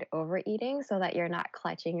avoid overeating so that you're not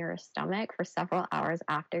clutching your stomach for several hours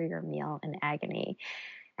after your meal in agony.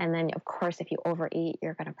 And then, of course, if you overeat,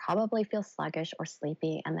 you're going to probably feel sluggish or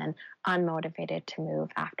sleepy and then unmotivated to move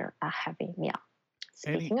after a heavy meal.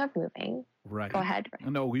 Speaking of moving, right. Go ahead.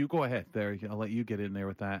 No, you go ahead there. I'll let you get in there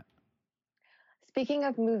with that. Speaking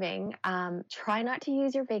of moving, try not to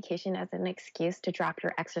use your vacation as an excuse to drop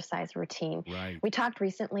your exercise routine. Right. We talked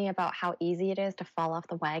recently about how easy it is to fall off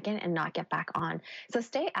the wagon and not get back on. So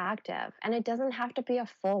stay active. And it doesn't have to be a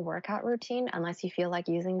full workout routine unless you feel like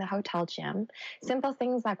using the hotel gym. Simple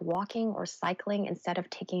things like walking or cycling instead of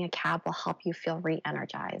taking a cab will help you feel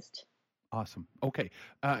re-energized. Awesome. Okay.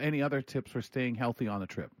 Any other tips for staying healthy on the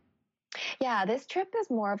trip? Yeah, this trip is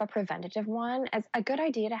more of a preventative one. It's a good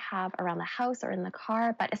idea to have around the house or in the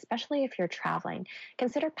car, but especially if you're traveling.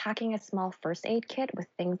 Consider packing a small first aid kit with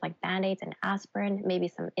things like band aids and aspirin, maybe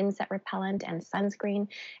some insect repellent and sunscreen,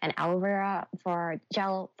 and aloe vera for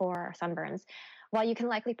gel for sunburns. While you can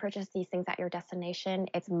likely purchase these things at your destination,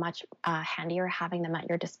 it's much handier having them at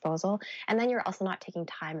your disposal. And then you're also not taking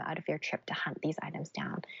time out of your trip to hunt these items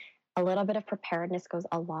down. A little bit of preparedness goes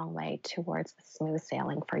a long way towards smooth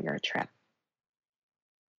sailing for your trip.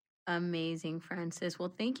 Amazing, Francis.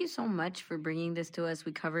 Well, thank you so much for bringing this to us.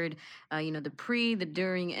 We covered, the pre, the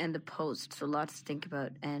during, and the post. So lots to think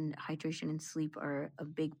about. And hydration and sleep are a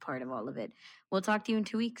big part of all of it. We'll talk to you in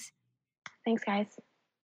 2 weeks. Thanks, guys.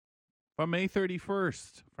 From May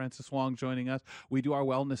 31st, Francis Wong joining us. We do our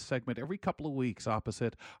wellness segment every couple of weeks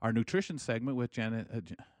opposite our nutrition segment with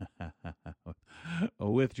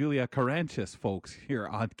with Julia Caranchis, folks, here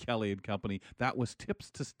on Kelly and Company. That was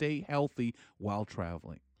tips to stay healthy while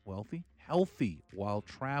traveling. Healthy while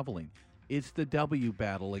traveling. It's the W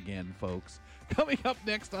battle again, folks. Coming up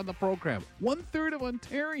next on the program, 1/3 of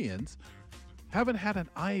Ontarians haven't had an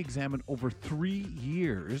eye exam in over 3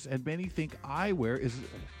 years, and many think eyewear is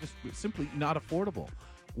just simply not affordable.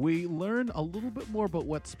 We learn a little bit more about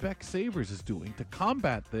what Specsavers is doing to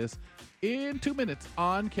combat this in 2 minutes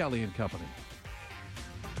on Kelly and Company.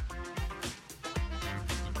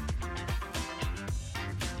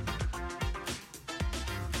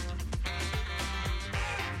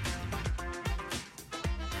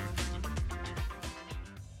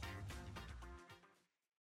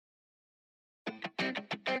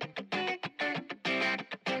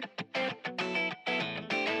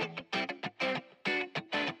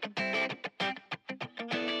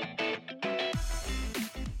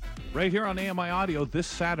 Right here on AMI Audio this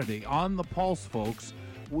Saturday on The Pulse, folks.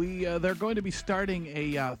 They're going to be starting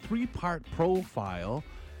a 3-part profile,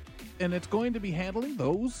 and it's going to be handling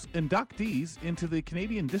those inductees into the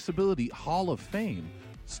Canadian Disability Hall of Fame,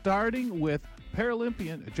 starting with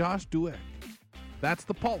Paralympian Josh Dueck. That's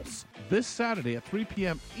The Pulse this Saturday at 3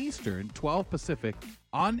 p.m. Eastern, 12 Pacific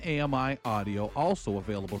on AMI Audio, also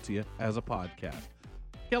available to you as a podcast.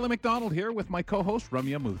 Kelly McDonald here with my co-host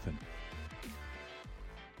Ramya Muthan.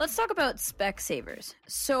 Let's talk about Specsavers.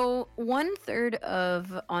 So 1/3 of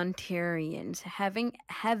Ontarians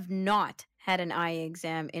have not had an eye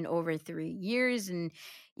exam in over 3 years. And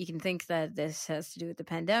you can think that this has to do with the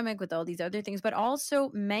pandemic, with all these other things, but also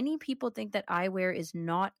many people think that eyewear is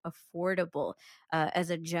not affordable as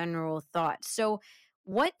a general thought. So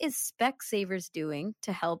what is Specsavers doing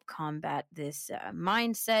to help combat this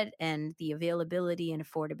mindset and the availability and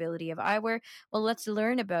affordability of eyewear? Well, let's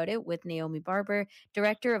learn about it with Naomi Barber,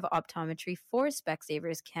 Director of Optometry for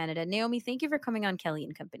Specsavers Canada. Naomi, thank you for coming on Kelly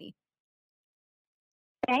and Company.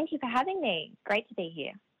 Thank you for having me. Great to be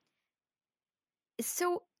here.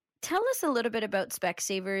 So tell us a little bit about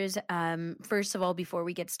Specsavers. First of all, before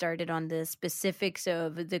we get started on the specifics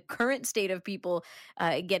of the current state of people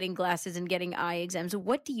getting glasses and getting eye exams,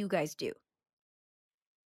 what do you guys do?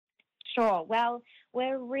 Sure. Well,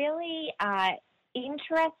 we're really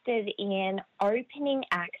interested in opening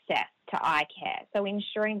access to eye care. So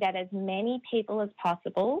ensuring that as many people as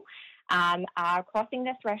possible are crossing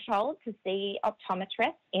the threshold to see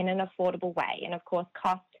optometrists in an affordable way. And of course,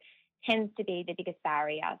 cost tends to be the biggest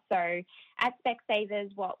barrier. So at Specsavers,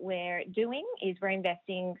 what we're doing is we're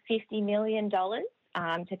investing $50 million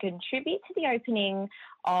to contribute to the opening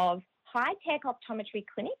of high-tech optometry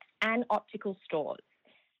clinics and optical stores.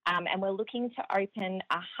 And we're looking to open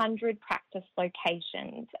 100 practice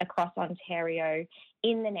locations across Ontario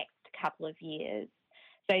in the next couple of years.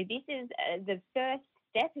 So this is the first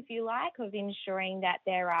step, if you like, of ensuring that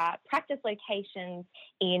there are practice locations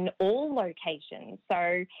in all locations.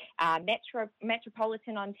 So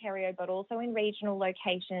metropolitan Ontario, but also in regional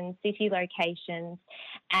locations, city locations,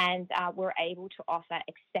 and we're able to offer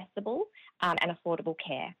accessible and affordable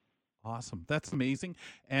care. Awesome. That's amazing.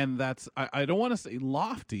 And that's, I don't want to say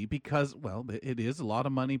lofty because, well, it is a lot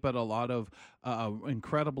of money, but a lot of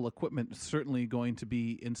incredible equipment certainly going to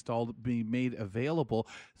be installed, be made available.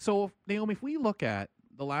 So, Naomi, if we look at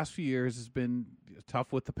the last few years has been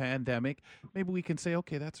tough with the pandemic, maybe we can say,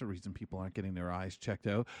 okay, that's a reason people aren't getting their eyes checked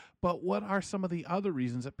out. But what are some of the other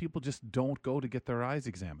reasons that people just don't go to get their eyes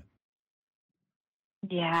examined?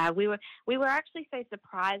 Yeah, we were actually so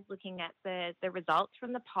surprised looking at the results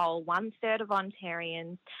from the poll. 1/3 of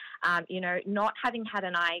Ontarians, not having had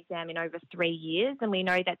an eye exam in over 3 years, and we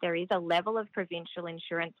know that there is a level of provincial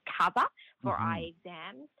insurance cover for eye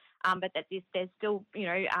exams, but that there's still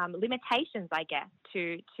limitations, I guess,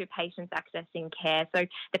 to patients accessing care. So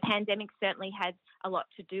the pandemic certainly had a lot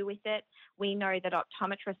to do with it. We know that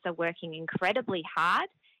optometrists are working incredibly hard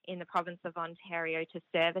in the province of Ontario to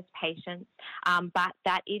service patients, but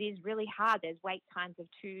that it is really hard. There's wait times of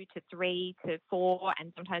 2 to 3 to 4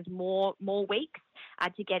 and sometimes more weeks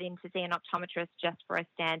to get in to see an optometrist just for a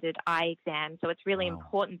standard eye exam. So it's really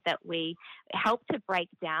important that we help to break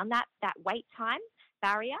down that wait time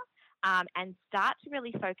barrier and start to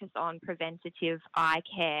really focus on preventative eye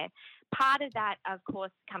care. Part of that, of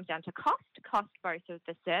course, comes down to cost both of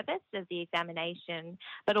the service of the examination,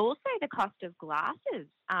 but also the cost of glasses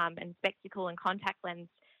and spectacle and contact lens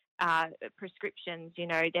prescriptions.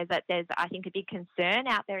 There's I think a big concern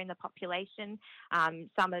out there in the population.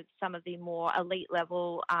 Some of the more elite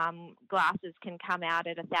level glasses can come out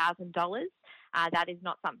at $1,000. That is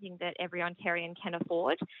not something that every Ontarian can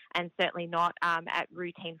afford, and certainly not at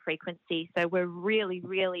routine frequency. So we're really,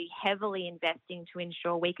 really heavily investing to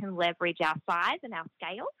ensure we can leverage our size and our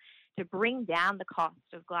scale to bring down the cost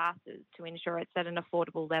of glasses to ensure it's at an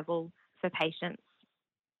affordable level for patients.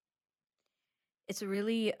 It's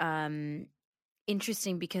really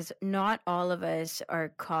interesting because not all of us are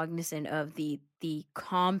cognizant of the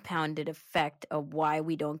compounded effect of why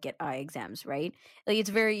we don't get eye exams, right? Like, it's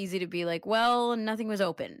very easy to be like, well, nothing was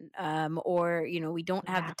open, or we don't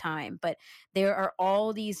have the time. But there are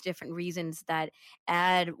all these different reasons that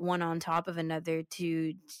add one on top of another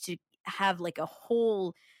to have like a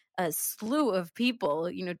whole slew of people,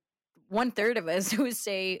 1/3 of us who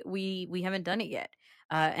say we haven't done it yet.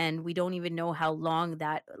 And we don't even know how long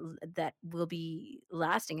that will be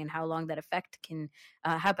lasting, and how long that effect can,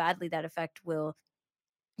 how badly that effect will,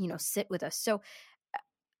 sit with us. So,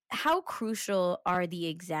 how crucial are the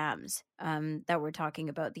exams that we're talking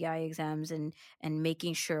about, the eye exams, and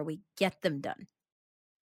making sure we get them done?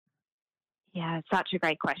 Yeah, such a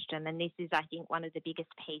great question. And this is, I think, one of the biggest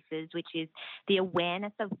pieces, which is the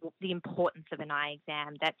awareness of the importance of an eye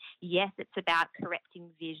exam. That, yes, it's about correcting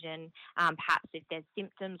vision, perhaps if there's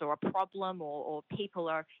symptoms or a problem or people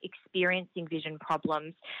are experiencing vision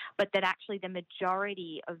problems, but that actually the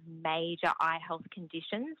majority of major eye health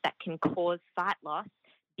conditions that can cause sight loss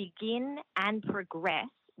begin and progress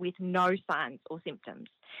with no signs or symptoms.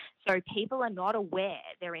 So people are not aware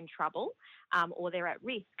they're in trouble or they're at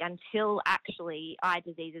risk until actually eye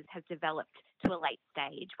diseases have developed to a late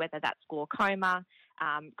stage, whether that's glaucoma,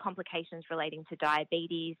 complications relating to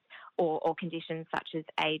diabetes, or conditions such as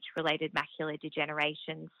age-related macular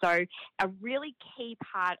degeneration. So a really key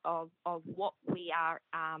part of what we are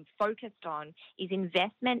focused on is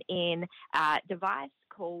investment in a device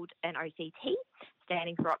called an OCT,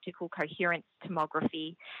 standing for optical coherence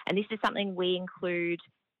tomography. And this is something we include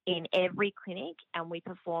in every clinic and we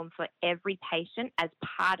perform for every patient as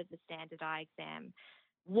part of the standard eye exam.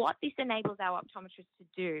 What this enables our optometrists to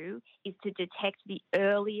do is to detect the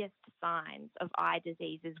earliest signs of eye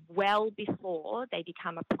diseases well before they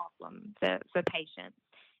become a problem for patients.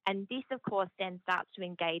 And this, of course, then starts to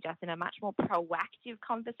engage us in a much more proactive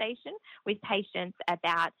conversation with patients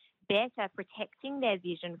about better protecting their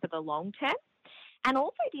vision for the long term, and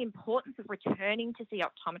also the importance of returning to see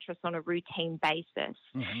optometrists on a routine basis.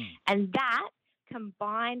 Mm-hmm. And that,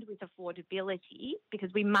 combined with affordability,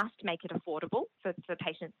 because we must make it affordable for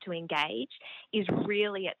patients to engage, is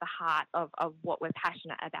really at the heart of what we're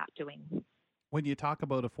passionate about doing. When you talk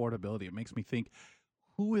about affordability, it makes me think,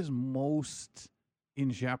 who is most in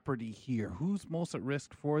jeopardy here? Who's most at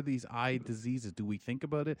risk for these eye diseases? Do we think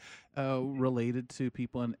about it related to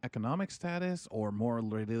people in economic status, or more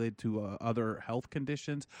related to other health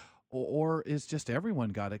conditions, or is just everyone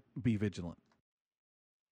got to be vigilant?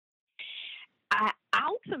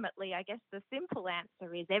 Ultimately, I guess the simple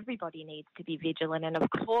answer is everybody needs to be vigilant. And of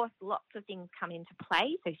course, lots of things come into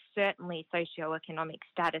play. So certainly socioeconomic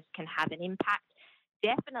status can have an impact.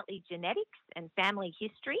 Definitely genetics and family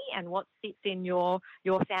history, and what sits in your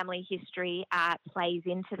family history plays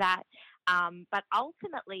into that. But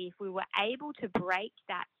ultimately, if we were able to break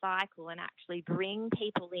that cycle and actually bring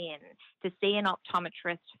people in to see an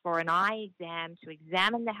optometrist for an eye exam, to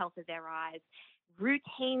examine the health of their eyes,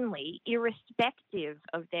 routinely, irrespective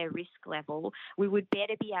of their risk level, we would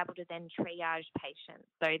better be able to then triage patients.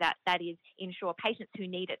 So that is ensure patients who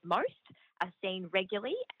need it most are seen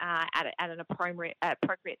regularly at an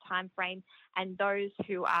appropriate time frame, and those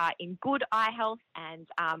who are in good eye health and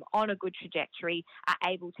on a good trajectory are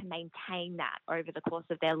able to maintain that over the course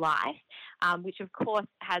of their life, which of course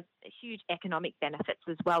has huge economic benefits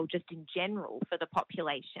as well, just in general for the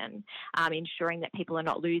population, ensuring that people are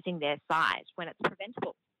not losing their sight when it's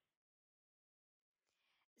preventable.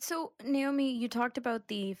 So, Naomi, you talked about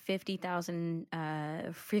the $50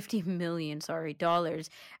 million dollars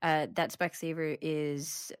that Specsavers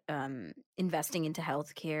is investing into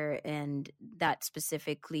healthcare, and that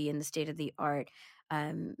specifically in the state of the art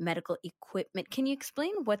medical equipment. Can you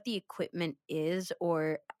explain what the equipment is,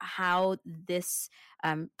 or how this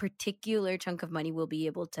particular chunk of money will be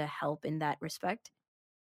able to help in that respect?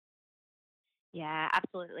 Yeah,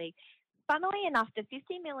 absolutely. Funnily enough, the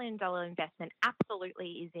 $50 million investment absolutely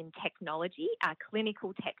is in technology,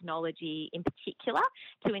 clinical technology in particular,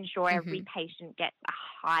 to ensure every patient gets a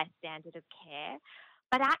high standard of care.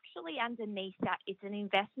 But actually underneath that, it's an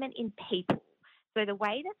investment in people. So the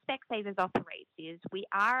way that Specsavers operates is we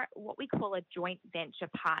are what we call a joint venture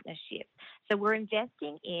partnership. So we're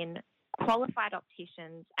investing in qualified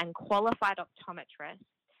opticians and qualified optometrists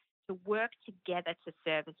to work together to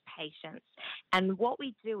service patients. And what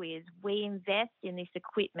we do is we invest in this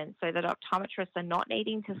equipment so that optometrists are not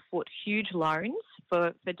needing to foot huge loans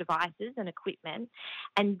for devices and equipment,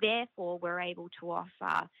 and therefore we're able to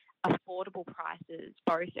offer affordable prices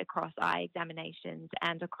both across eye examinations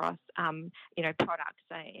and across products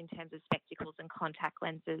in terms of spectacles and contact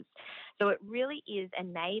lenses. So it really is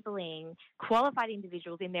enabling qualified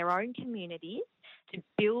individuals in their own communities to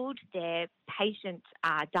build their patient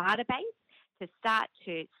database, to start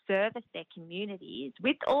to service their communities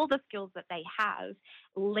with all the skills that they have,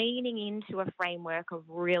 leaning into a framework of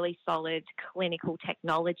really solid clinical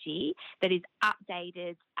technology that is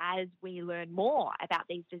updated as we learn more about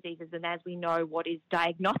these diseases and as we know what is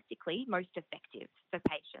diagnostically most effective for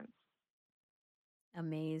patients.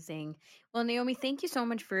 Amazing. Well, Naomi, thank you so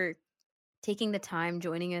much for taking the time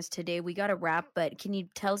joining us today. We got to wrap, but can you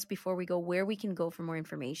tell us before we go where we can go for more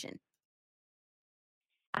information?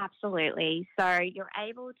 Absolutely. So you're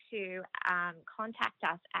able to contact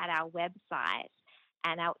us at our website,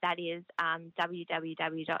 and that is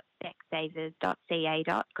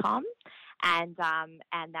www.specsavers.ca.com, and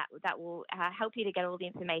that will help you to get all the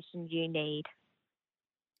information you need.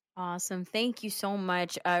 Awesome. Thank you so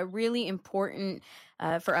much. Really important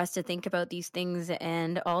for us to think about these things,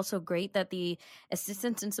 and also great that the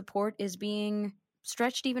assistance and support is being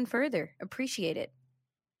stretched even further. Appreciate it.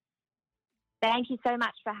 Thank you so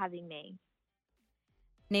much for having me.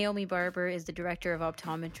 Naomi Barber is the Director of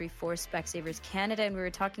Optometry for Specsavers Canada, and we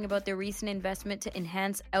were talking about their recent investment to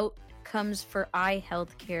enhance outcomes for eye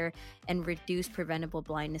health care and reduce preventable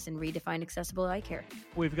blindness and redefine accessible eye care.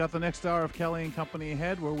 We've got the next hour of Kelly and Company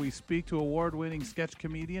ahead, where we speak to award-winning sketch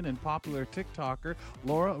comedian and popular TikToker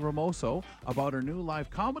Laura Ramoso about her new live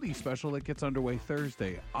comedy special that gets underway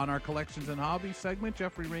Thursday. On our Collections and Hobbies segment,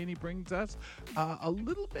 Jeffrey Rainey brings us a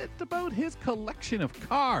little bit about his collection of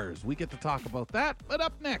cars. We get to talk about that, but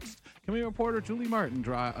up next, community reporter Julie Martin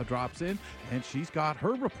drops in, and she's got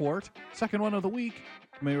her report, second one of the week.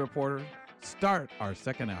 Community reporter, start our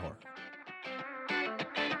second hour.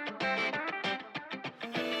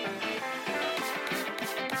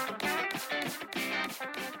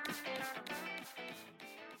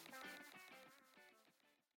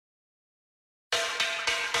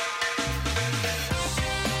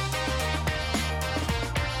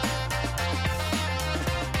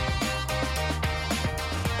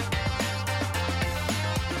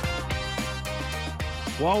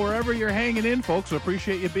 Well, wherever you're hanging in, folks, we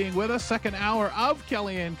appreciate you being with us. Second hour of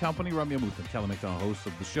Kelly and Company. Ramya Muthan, Kelly McDonald, host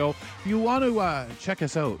of the show. If you want to check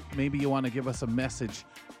us out, maybe you want to give us a message,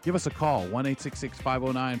 give us a call,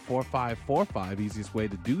 1-866-509-4545, easiest way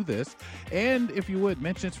to do this. And if you would,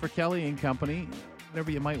 mention it's for Kelly and Company,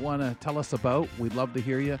 whatever you might want to tell us about, we'd love to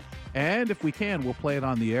hear you. And if we can, we'll play it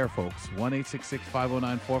on the air, folks,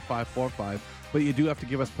 1-866-509-4545. But you do have to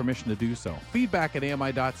give us permission to do so. Feedback at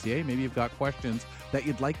AMI.ca. Maybe you've got questions that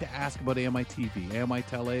you'd like to ask about AMI TV, AMI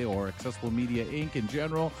Tele, or Accessible Media Inc. in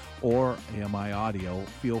general, or AMI Audio.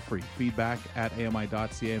 Feel free. Feedback at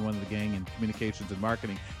AMI.ca, and one of the gang in communications and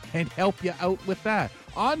marketing can help you out with that.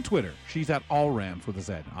 On Twitter, she's at AllRams with a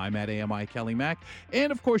Z. I'm at AMI Kelly Mac.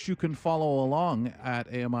 And, of course, you can follow along at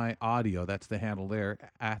AMI Audio. That's the handle there,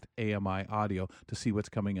 at AMI Audio, to see what's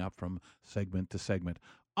coming up from segment to segment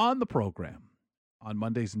on the program. On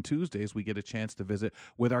Mondays and Tuesdays, we get a chance to visit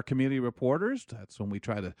with our community reporters. That's when we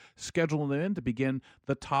try to schedule them in to begin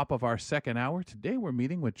the top of our second hour. Today, we're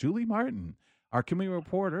meeting with Julie Martin, our community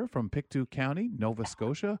reporter from Pictou County, Nova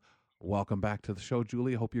Scotia. Welcome back to the show,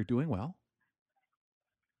 Julie. I hope you're doing well.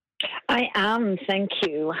 I am, thank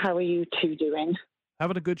you. How are you two doing?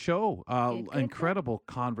 Having a good show. Good. Incredible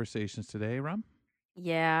conversations today, Ram.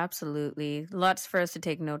 Yeah, absolutely. Lots for us to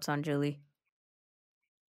take notes on, Julie,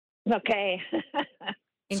 Okay.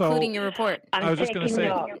 including your report. I was just going to say,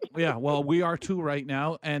 notes. yeah, well, we are too right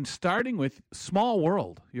now. And starting with Small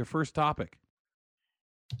World, your first topic.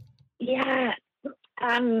 Yeah.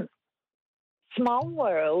 Small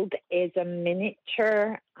World is a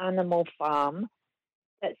miniature animal farm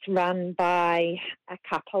that's run by a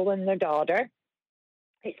couple and their daughter.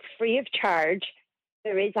 It's free of charge.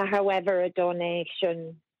 There is, however, a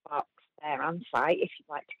donation box there on site if you'd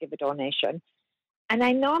like to give a donation. And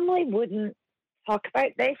I normally wouldn't talk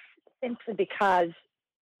about this simply because,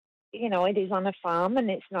 it is on a farm and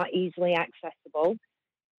it's not easily accessible.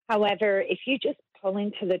 However, if you just pull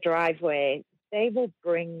into the driveway, they will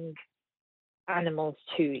bring animals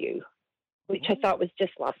to you, which I thought was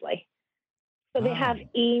just lovely. So they have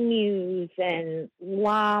emus and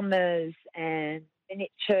llamas and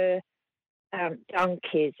miniature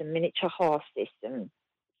donkeys and miniature horses and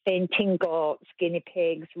fainting goats, guinea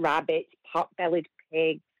pigs, rabbits, pot-bellied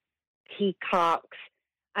pigs, peacocks.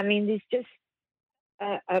 I mean, there's just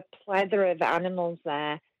a plethora of animals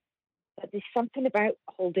there. But there's something about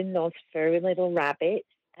holding those furry little rabbits.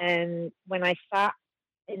 And when I sat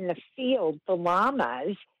in the field, the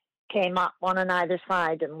llamas came up one on either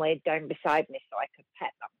side and laid down beside me so I could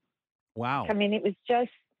pet them. Wow. I mean, it was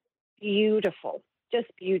just beautiful, just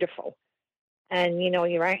beautiful. And,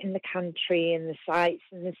 you're out in the country and the sights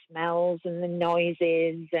and the smells and the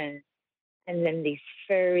noises and then these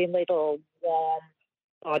furry little warm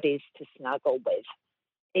bodies to snuggle with.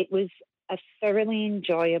 It was a thoroughly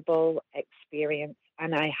enjoyable experience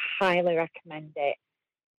and I highly recommend it.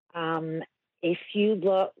 If you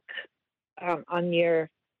look on your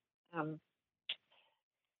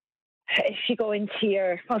if you go into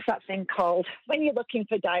your, what's that thing called? When you're looking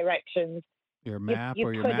for directions. Your map you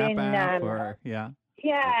or your put map in, app or, yeah.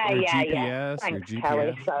 Yeah, or yeah, GPS, yeah. Or Thanks, GPS.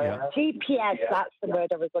 Kelly. Sorry. Yeah. GPS, that's the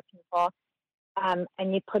word I was looking for. And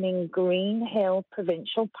you put in Green Hill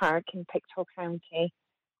Provincial Park in Pictou County.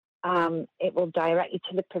 It will direct you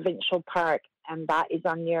to the provincial park, and that is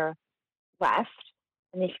on your left.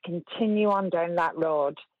 And if you continue on down that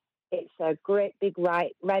road, it's a great big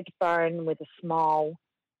red barn with a small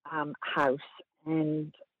house.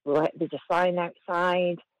 And there's a sign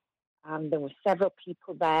outside. There were several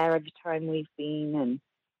people there every time we've been, and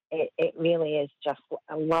it really is just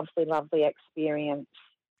a lovely, lovely experience.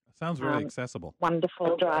 Sounds very accessible.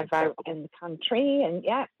 Wonderful drive out in the country, and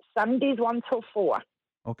Sundays 1 till 4.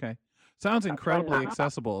 Okay. Sounds incredibly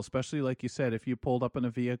accessible, especially like you said, if you pulled up in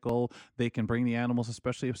a vehicle, they can bring the animals,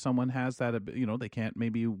 especially if someone has that, they can't,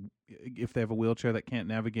 maybe if they have a wheelchair that can't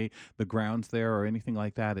navigate the grounds there or anything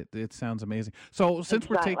like that. It sounds amazing. So since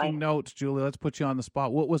we're taking notes, Julie, let's put you on the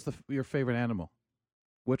spot. What was your favorite animal?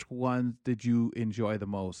 Which one did you enjoy the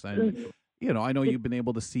most? And I know you've been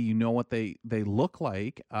able to see, what they look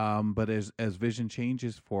like, but as vision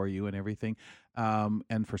changes for you and everything,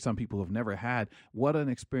 and for some people who have never had, what an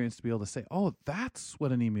experience to be able to say, oh, that's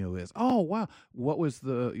what an emu is. Oh, wow. What was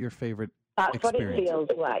your favorite experience? That's what it feels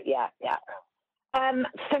like, yeah.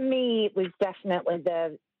 For me, it was definitely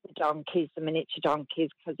the donkeys, the miniature donkeys,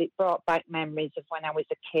 because it brought back memories of when I was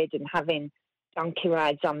a kid and having donkey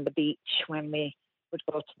rides on the beach when we would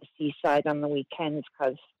go to the seaside on the weekends,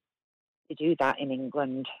 because they do that in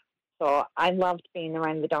England. So I loved being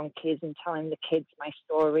around the donkeys and telling the kids my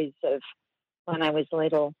stories of when I was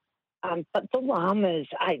little. But the llamas,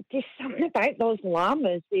 there's something about those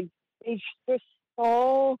llamas. They're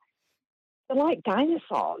like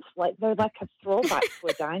dinosaurs. They're like a throwback to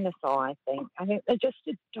a dinosaur, I think. I think they're just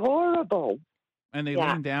adorable. And they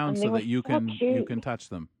lean down so that you can touch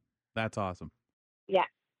them. That's awesome. Yeah.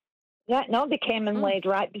 Yeah, no, they came and laid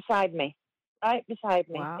right beside me. Right beside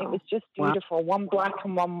me. Wow. It was just beautiful. One black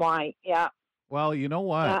and one white. Yeah. Well, you know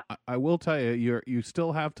what? Yeah. I will tell you, you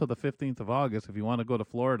still have till the 15th of August if you want to go to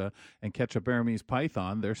Florida and catch a Burmese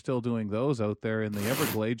python. They're still doing those out there in the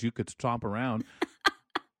Everglades. You could stomp around.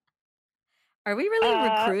 Are we really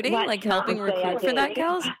recruiting, helping recruit for that,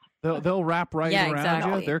 Kels? They'll wrap right around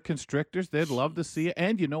exactly. you. They're constrictors. They'd love to see it.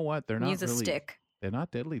 And you know what? They're not Use a stick. They're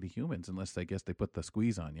not deadly to humans unless I guess they put the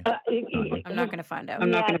squeeze on you. I'm not going to find out.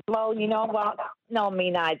 Well, you know what? No,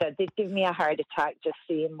 me neither. They give me a heart attack just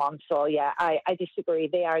seeing one. So, I disagree.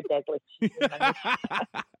 They are deadly to humans.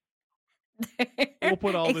 We'll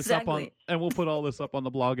put all this up on, and we'll put all this up on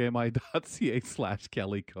the blog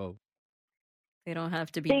ami.ca/KellyCo. They don't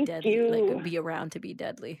have to be deadly, be around to be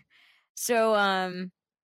deadly. So,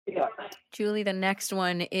 Yeah. Julie, the next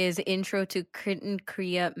one is Intro to Kirtan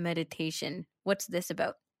Kriya Meditation. What's this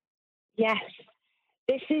about? Yes.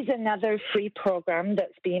 This is another free program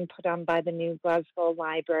that's being put on by the New Glasgow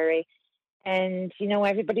Library. And,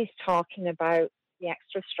 everybody's talking about the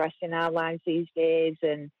extra stress in our lives these days.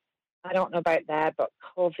 And I don't know about that, but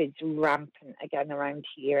COVID's rampant again around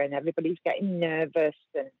here, and everybody's getting nervous.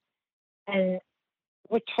 And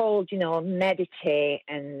we're told, meditate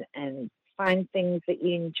and find things that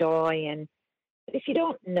you enjoy. And if you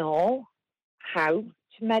don't know how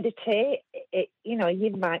to meditate, you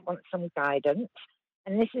might want some guidance.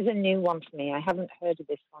 And this is a new one for me. I haven't heard of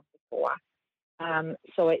this one before.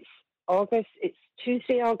 So it's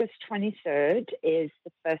Tuesday, August 23rd is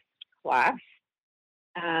the first class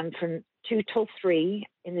from 2 till 3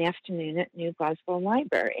 in the afternoon at New Glasgow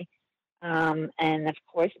Library. And of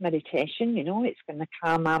course, meditation, it's going to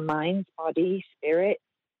calm our minds, body, spirit,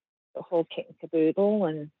 the whole kit and caboodle,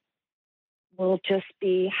 and we'll just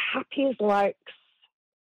be happy as larks,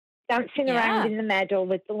 dancing around in the meadow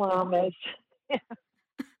with the llamas.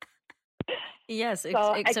 Yes,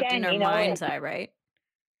 So, except again, in our mind's eye, right?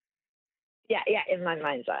 Yeah, in my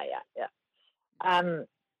mind's eye, yeah.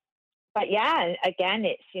 But yeah, again,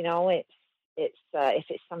 it's if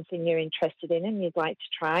it's something you're interested in and you'd like to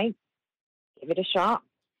try, give it a shot.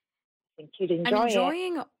 I think you'd enjoy it.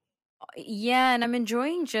 And I'm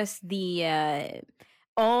enjoying just the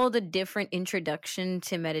all the different introduction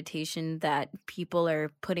to meditation that people are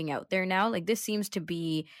putting out there now. Like, this seems to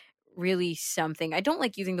be really something. I don't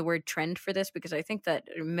like using the word trend for this because I think that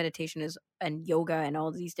meditation and yoga and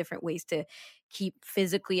all these different ways to keep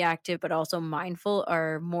physically active but also mindful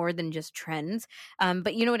are more than just trends.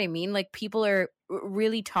 But you know what I mean? Like, people are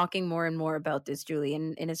really talking more and more about this, Julie,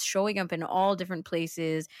 and it's showing up in all different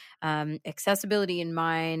places, accessibility in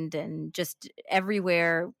mind, and just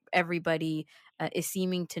everywhere. Everybody is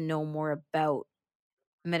seeming to know more about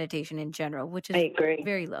meditation in general, which is I agree.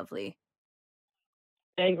 very lovely.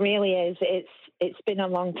 It really is. It's been a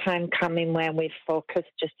long time coming where we've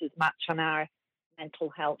focused just as much on our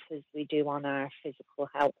mental health as we do on our physical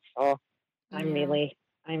health. So I think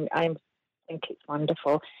it's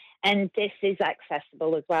wonderful. And this is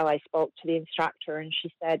accessible as well. I spoke to the instructor and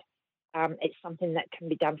she said it's something that can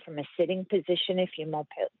be done from a sitting position if your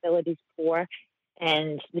mobility is poor,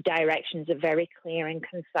 and the directions are very clear and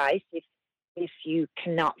concise if you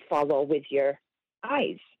cannot follow with your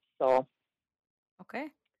eyes. So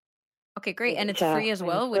Okay, great. And it's free as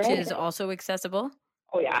well, which is also accessible.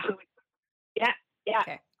 Oh, yeah. Yeah.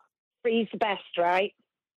 Okay. Free's the best, right?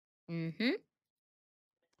 Mm-hmm.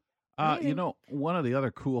 One of the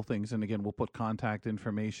other cool things, and again, we'll put contact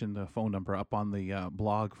information, the phone number up on the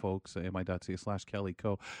blog, folks,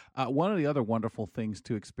 ami.ca/KellyCo. One of the other wonderful things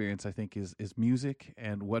to experience, I think, is music,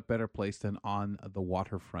 and what better place than on the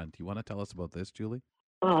waterfront. You want to tell us about this, Julie?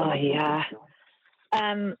 Oh, yeah.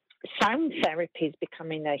 Sound therapy is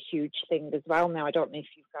becoming a huge thing as well now. I don't know if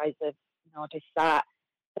you guys have noticed that,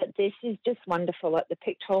 but this is just wonderful. At the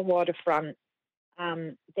Pictou waterfront,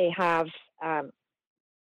 they have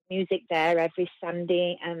music there every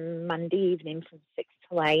Sunday and Monday evening from 6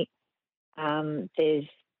 to 8. There's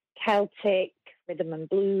Celtic, rhythm and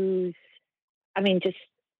blues. I mean, just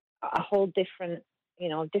a whole different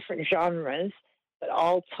genres, but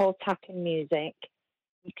all toe-tapping music.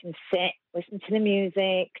 You can sit, listen to the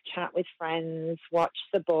music, chat with friends, watch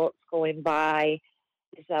the boats going by.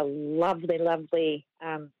 There's a lovely, lovely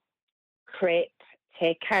crepe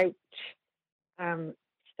takeout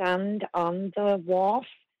stand on the wharf,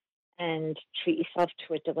 and treat yourself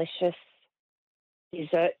to a delicious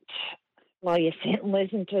dessert while you sit and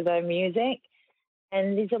listen to the music.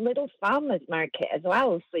 And there's a little farmer's market as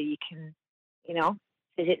well, so you can,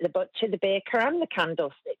 visit the butcher, the baker, and the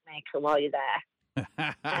candlestick maker while you're there.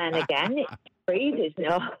 And again, it's free.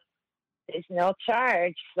 There's no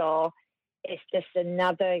charge. So it's just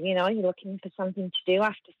another, you're looking for something to do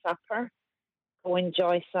after supper. Go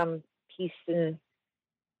enjoy some peace and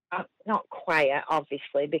not quiet,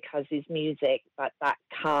 obviously, because there's music, but that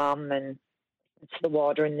calm and to the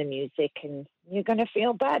water and the music, and you're going to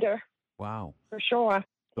feel better. Wow. For sure.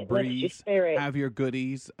 The breeze, have your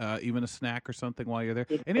goodies, even a snack or something while you're there.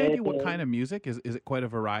 Any idea what kind of music? Is it quite a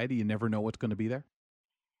variety? You never know what's going to be there?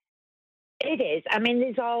 It is. I mean,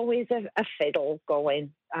 there's always a fiddle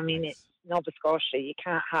going. I mean, It's Nova Scotia. You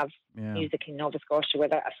can't have music in Nova Scotia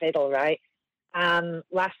without a fiddle, right?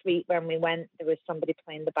 Last week when we went, there was somebody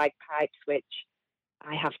playing the bagpipes, which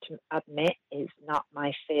I have to admit is not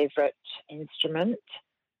my favourite instrument.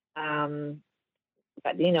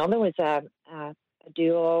 But, there was a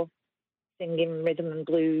duo singing rhythm and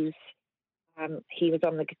blues. He was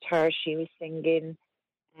on the guitar, she was singing,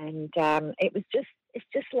 and it's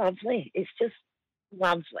just lovely. It's just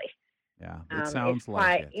lovely. Yeah, it sounds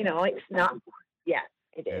like quite, it. It's not. Yeah,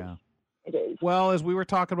 it is. Yeah. It is. Well, as we were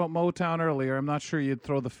talking about Motown earlier, I'm not sure you'd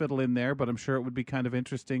throw the fiddle in there, but I'm sure it would be kind of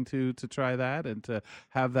interesting to try that and to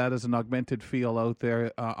have that as an augmented feel out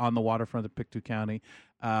there on the waterfront of Pictou County.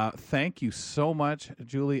 Thank you so much,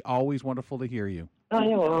 Julie. Always wonderful to hear you. Oh,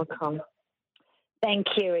 you're welcome. Thank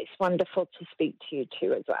you. It's wonderful to speak to you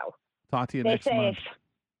too as well. Talk to you Stay next month. safe.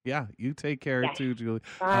 Yeah, you take care too, Julie.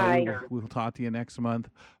 Bye. We'll talk to you next month.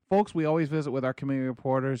 Folks, we always visit with our community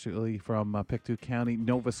reporters, Julie from Pictou County,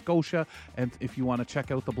 Nova Scotia. And if you want to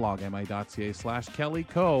check out the blog,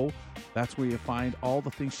 mi.ca/KellyCo, that's where you find all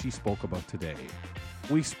the things she spoke about today.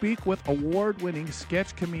 We speak with award-winning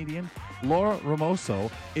sketch comedian Laura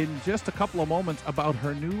Ramoso in just a couple of moments about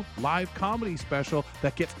her new live comedy special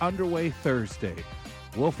that gets underway Thursday.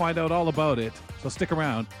 We'll find out all about it, so stick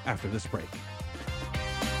around after this break.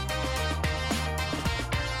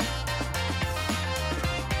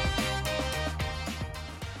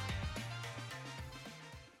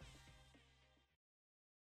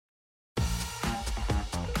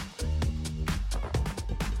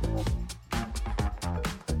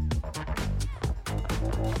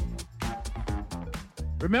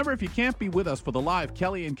 Remember, if you can't be with us for the live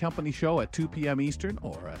Kelly and Company show at 2 p.m. Eastern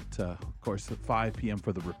or at, of course, at 5 p.m.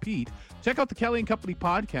 for the repeat, check out the Kelly and Company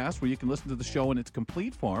podcast where you can listen to the show in its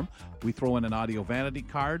complete form. We throw in an audio vanity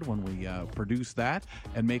card when we produce that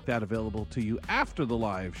and make that available to you after the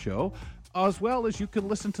live show, as well as you can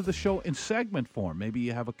listen to the show in segment form. Maybe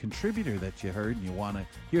you have a contributor that you heard and you want to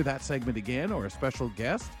hear that segment again or a special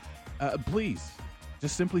guest. Please,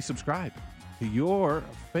 just simply subscribe to your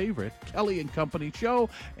favorite Kelly and Company show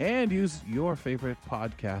and use your favorite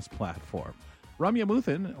podcast platform. Ramya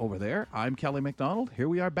Muthan over there. I'm Kelly McDonald. Here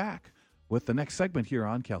we are back with the next segment here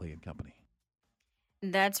on Kelly and Company.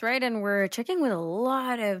 That's right, and we're checking with a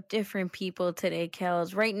lot of different people today,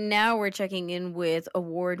 Kels. Right now, we're checking in with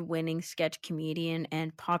award-winning sketch comedian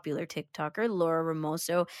and popular TikToker Laura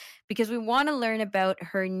Ramoso because we want to learn about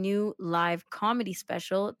her new live comedy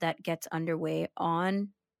special that gets underway on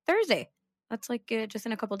Thursday. That's like just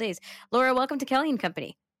in a couple of days. Laura, welcome to Kelly and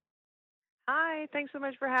Company. Hi, thanks so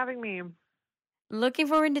much for having me. Looking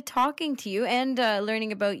forward to talking to you and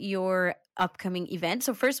learning about your upcoming event.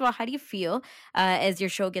 So first of all, how do you feel as your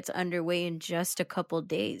show gets underway in just a couple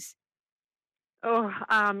days? Oh,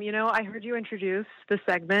 I heard you introduce the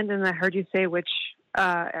segment and I heard you say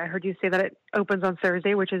that it opens on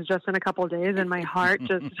Thursday, which is just in a couple of days, and my heart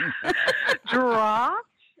just dropped.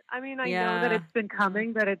 I mean, I know that it's been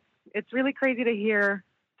coming, but it's really crazy to hear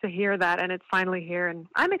that, and it's finally here, and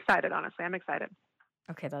I'm excited, honestly. I'm excited.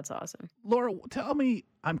 Okay, that's awesome. Laura, tell me,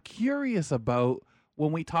 I'm curious about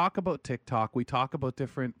when we talk about TikTok, we talk about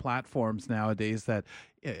different platforms nowadays that,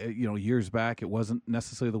 years back, it wasn't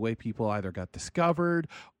necessarily the way people either got discovered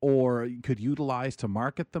or could utilize to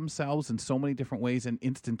market themselves in so many different ways and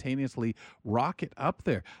instantaneously rocket up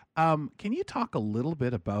there. Can you talk a little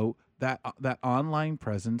bit about that online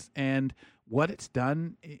presence and what it's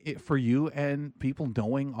done for you and people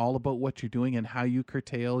knowing all about what you're doing and how you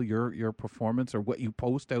curtail your performance or what you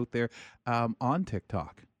post out there on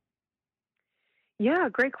TikTok? Yeah,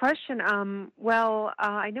 great question. I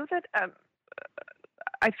know that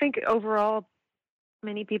I think overall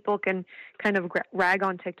many people can kind of rag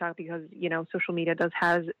on TikTok because, social media does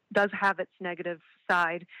have its negative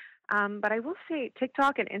side. But I will say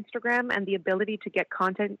TikTok and Instagram and the ability to get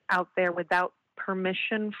content out there without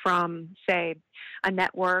permission from, say, a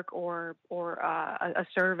network or a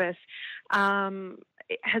service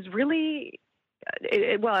it has really,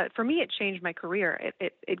 for me, it changed my career.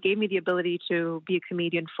 It gave me the ability to be a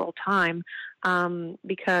comedian full time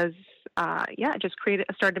because, just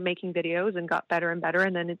started making videos and got better and better,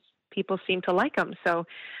 and then people seem to like them. So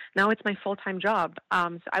now it's my full-time job.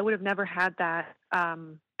 So I would have never had that,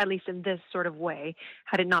 at least in this sort of way,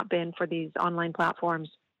 had it not been for these online platforms.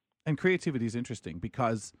 And creativity is interesting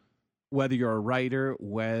because whether you're a writer,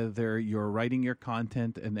 whether you're writing your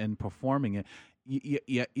content and then performing it,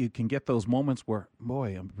 you can get those moments where,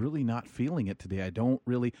 boy, I'm really not feeling it today. I don't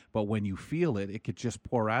really, but when you feel it, it could just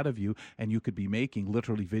pour out of you and you could be making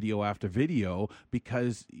literally video after video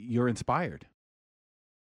because you're inspired.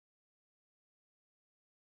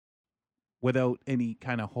 Without any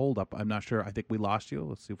kind of holdup. I'm not sure. I think we lost you.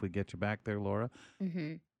 Let's see if we get you back there, Laura.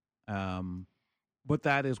 Mm-hmm. But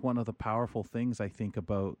that is one of the powerful things I think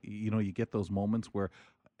about, you get those moments where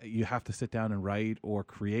you have to sit down and write or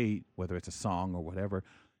create, whether it's a song or whatever,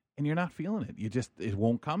 and you're not feeling it. It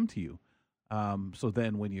won't come to you. So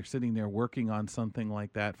then when you're sitting there working on something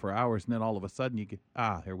like that for hours, and then all of a sudden you get,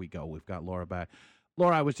 here we go. We've got Laura back.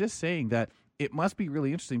 Laura, I was just saying that it must be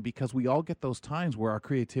really interesting because we all get those times where our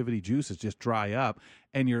creativity juices just dry up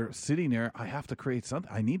and you're sitting there, I have to create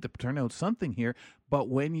something. I need to turn out something here. But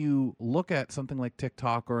when you look at something like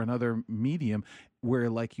TikTok or another medium where,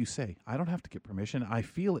 like you say, I don't have to get permission. I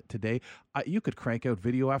feel it today. You could crank out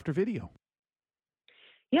video after video.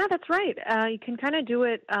 Yeah, that's right. You can kind of do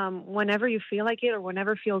it whenever you feel like it or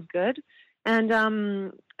whenever feels good.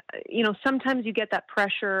 And, sometimes you get that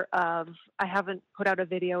pressure of, I haven't put out a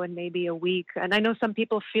video in maybe a week. And I know some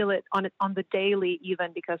people feel it on the daily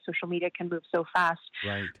even because social media can move so fast.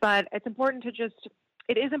 Right. But it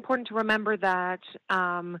is important to remember that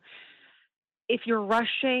if you're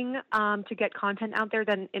rushing to get content out there,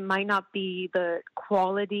 then it might not be the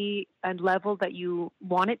quality and level that you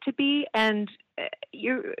want it to be. And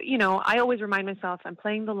I always remind myself I'm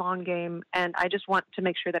playing the long game, and I just want to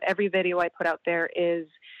make sure that every video I put out there is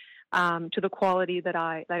to the quality that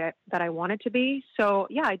I want it to be. So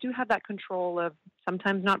yeah, I do have that control of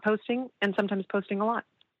sometimes not posting and sometimes posting a lot.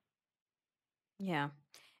 Yeah.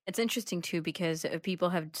 It's interesting too because people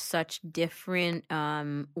have such different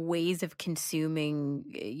ways of consuming,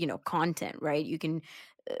 content, right? You can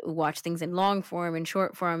watch things in long form and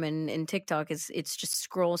short form, and in TikTok it's just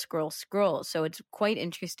scroll. So it's quite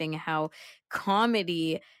interesting how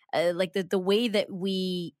comedy, like the way that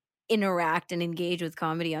we interact and engage with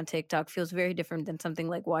comedy on TikTok feels very different than something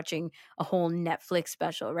like watching a whole Netflix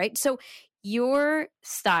special, right? So your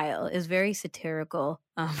style is very satirical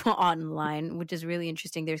online, which is really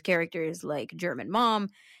interesting. There's characters like German mom,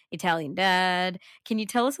 Italian dad. Can you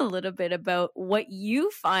tell us a little bit about what you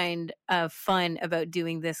find fun about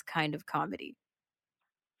doing this kind of comedy?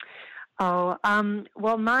 Well,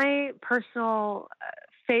 my personal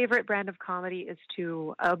favorite brand of comedy is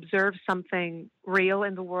to observe something real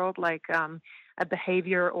in the world, like a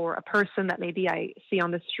behavior or a person that maybe I see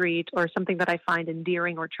on the street or something that I find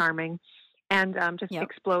endearing or charming, and just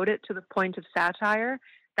explode it to the point of satire.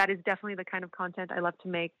 That is definitely the kind of content I love to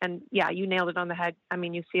make. And yeah, you nailed it on the head. I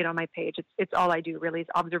mean, you see it on my page. It's all I do, really. It's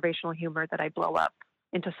observational humor that I blow up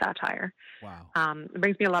into satire. Wow. It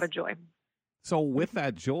brings me a lot of joy. So with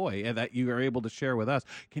that joy and that you are able to share with us,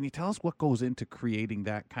 can you tell us what goes into creating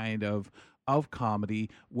that kind of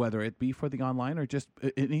comedy, whether it be for the online or just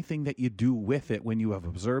anything that you do with it when you have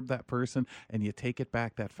observed that person and you take it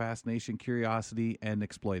back, that fascination, curiosity, and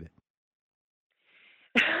exploit it?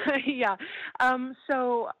 Yeah.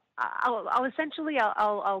 So I'll essentially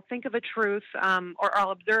think of a truth, or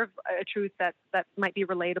I'll observe a truth that might be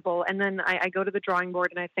relatable, and then I go to the drawing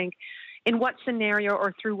board and I think, in what scenario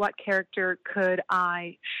or through what character could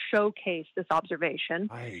I showcase this observation?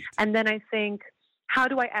 Right. And then I think, how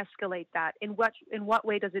do I escalate that? In what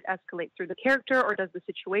way does it escalate? Through the character, or does the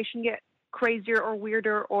situation get crazier or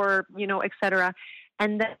weirder, or et cetera?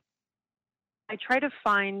 And then I try to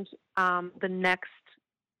find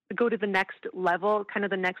go to the next level, kind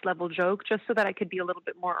of the next level joke, just so that I could be a little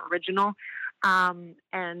bit more original,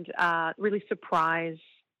 and really surprise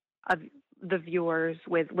the viewers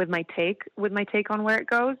with my take on where it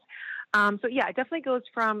goes. So yeah, it definitely goes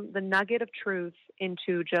from the nugget of truth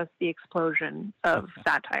into just the explosion of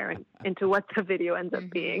satire and into what the video ends up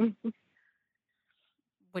being.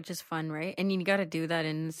 Which is fun, right? And you got to do that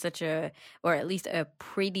in or at least a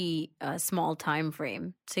pretty small time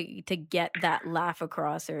frame to get that laugh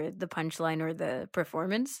across, or the punchline, or the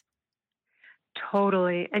performance.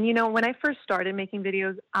 Totally. And when I first started making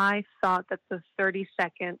videos, I thought that the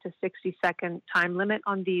 30-second to 60-second time limit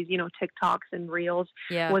on these, TikToks and Reels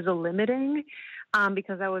was a limiting,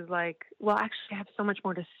 because I was like, well, actually I have so much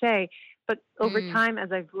more to say. But over time,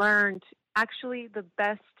 as I've learned, actually the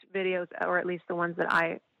best videos, or at least the ones that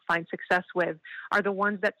I find success with, are the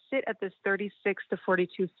ones that sit at this 36 to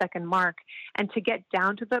 42 second mark. And to get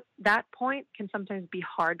down to that point can sometimes be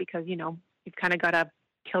hard because, you've kind of got to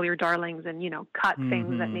kill your darlings and, cut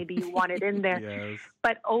things that maybe you wanted in there. Yes.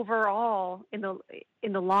 But overall, in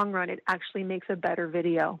the long run, it actually makes a better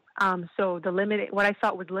video. So what I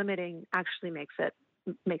thought was limiting actually makes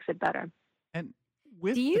it better. And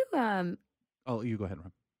with do you you go ahead,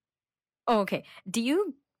 Ron. Oh, okay. Do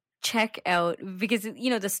you check out, because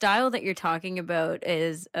the style that you're talking about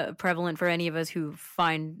is prevalent for any of us who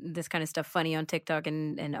find this kind of stuff funny on TikTok,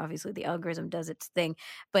 and obviously the algorithm does its thing,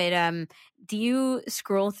 but do you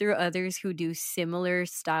scroll through others who do similar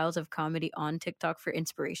styles of comedy on TikTok for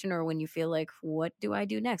inspiration, or when you feel like, what do I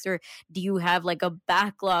do next? Or do you have like a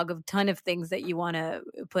backlog of ton of things that you want to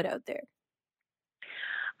put out there?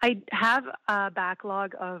 I have a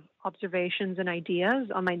backlog of observations and ideas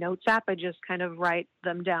on my notes app. I just kind of write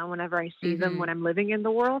them down whenever I see them when I'm living in the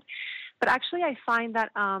world. But actually, I find that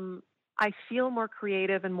I feel more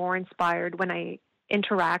creative and more inspired when I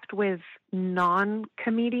interact with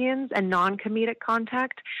non-comedians and non-comedic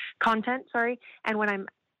content, and when I'm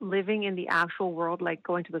living in the actual world, like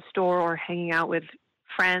going to the store or hanging out with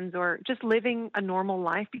friends or just living a normal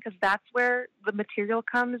life, because that's where the material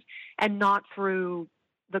comes and not through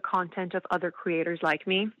the content of other creators like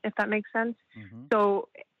me, if that makes sense. Mm-hmm. So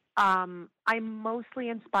I'm mostly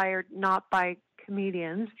inspired not by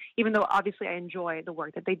comedians, even though obviously I enjoy the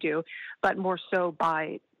work that they do, but more so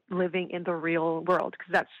by living in the real world,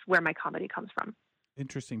 because that's where my comedy comes from.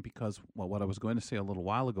 Interesting, because what I was going to say a little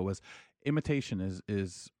while ago is imitation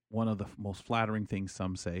is one of the most flattering things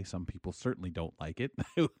some say. Some people certainly don't like it,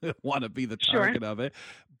 want to be the target of it.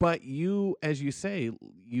 But you, as you say,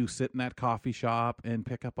 you sit in that coffee shop and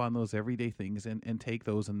pick up on those everyday things and take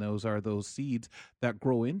those, and those are those seeds that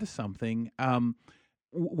grow into something.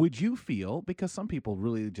 Would you feel, because some people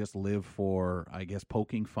really just live for, I guess,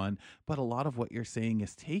 poking fun, but a lot of what you're saying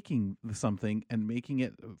is taking something and making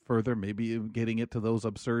it further, maybe getting it to those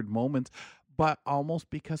absurd moments, but almost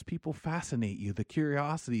because people fascinate you, the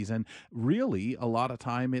curiosities, and really a lot of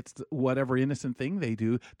time it's whatever innocent thing they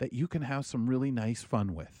do that you can have some really nice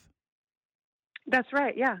fun with. That's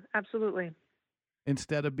right. Yeah, absolutely.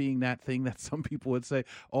 Instead of being that thing that some people would say,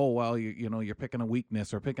 oh, well, you're picking a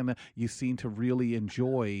weakness or picking that, you seem to really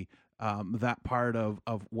enjoy that part of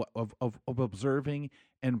observing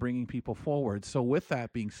and bringing people forward. So with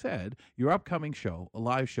that being said, your upcoming show, a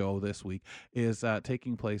live show this week, is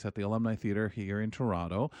taking place at the Alumni Theatre here in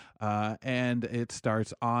Toronto, and it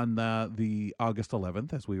starts on the August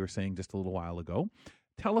 11th, as we were saying just a little while ago.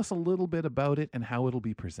 Tell us a little bit about it and how it'll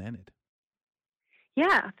be presented.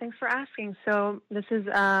 Yeah, thanks for asking. So this is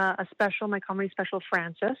my comedy special,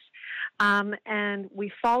 Frances. And we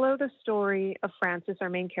follow the story of Frances, our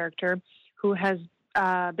main character, who has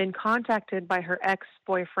been contacted by her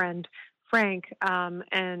ex-boyfriend, Frank,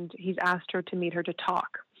 and he's asked her to meet her to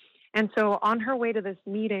talk. And so on her way to this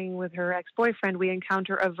meeting with her ex-boyfriend, we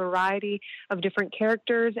encounter a variety of different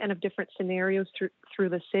characters and of different scenarios through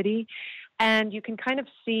the city. And you can kind of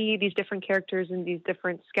see these different characters in these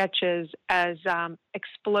different sketches as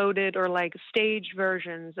exploded or like stage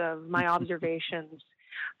versions of my observations.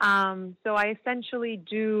 So I essentially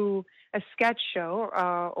do a sketch show,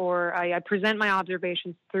 or I present my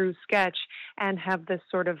observations through sketch and have this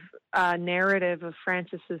sort of narrative of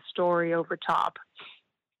Frances's story over top.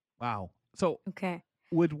 Wow. So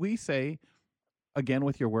would we say, again,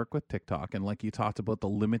 with your work with TikTok, and like you talked about the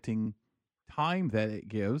limiting time that it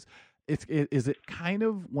gives, is it kind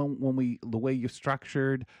of the way you're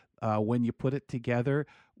structured, when you put it together,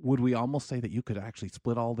 would we almost say that you could actually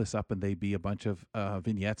split all this up and they'd be a bunch of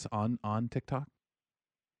vignettes on TikTok?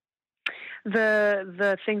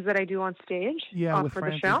 The things that I do on stage, with for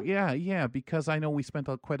Frances, the show? Yeah, because I know we spent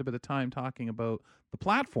quite a bit of time talking about the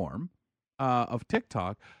platform of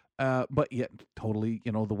TikTok. But yet totally,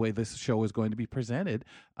 the way this show is going to be presented,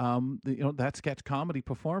 that sketch comedy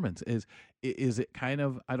performance is it kind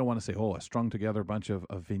of, I don't want to say, a strung together bunch of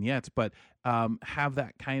vignettes, but have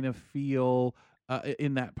that kind of feel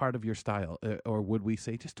in that part of your style, or would we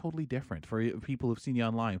say just totally different for people who've seen you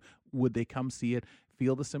online? Would they come see it,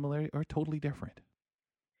 feel the similarity, or totally different?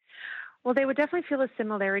 Well, they would definitely feel the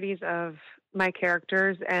similarities of my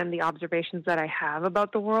characters and the observations that I have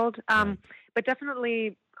about the world. But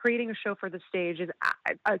definitely creating a show for the stage is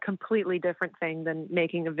a completely different thing than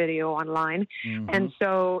making a video online. Mm-hmm. And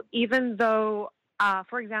so even though,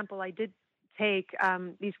 for example, I did take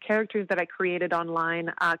these characters that I created online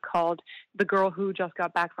called The Girl Who Just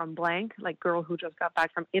Got Back from Blank, like girl who just got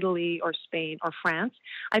back from Italy or Spain or France.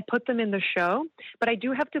 I put them in the show, but I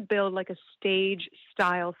do have to build like a stage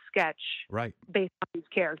style sketch based on these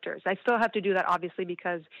characters. I still have to do that, obviously,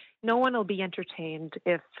 because no one will be entertained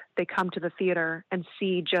if they come to the theater and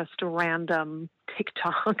see just random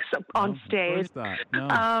TikToks on stage.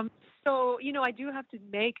 No. So, I do have to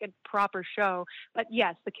make a proper show. But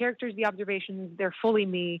yes, the characters, the observations, they're fully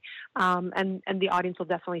me. And the audience will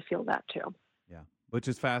definitely feel that too. Yeah, which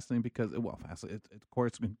is fascinating because, it's of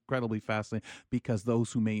course incredibly fascinating because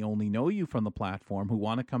those who may only know you from the platform, who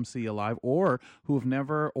want to come see you live, or who have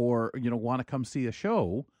never, or, want to come see a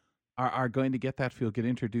show, are going to get that feel, get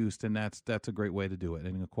introduced. And that's a great way to do it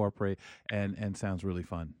and incorporate and sounds really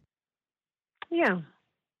fun. Yeah.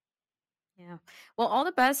 Yeah. Well, all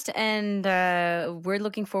the best. And we're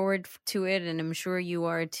looking forward to it. And I'm sure you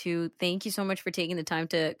are too. Thank you so much for taking the time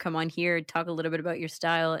to come on here, talk a little bit about your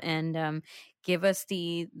style, and give us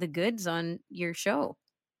the goods on your show.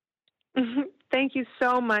 Thank you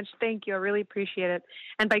so much. Thank you. I really appreciate it.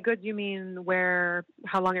 And by goods, you mean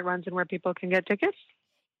how long it runs and where people can get tickets?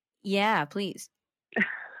 Yeah, please.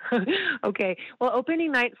 Okay. Well,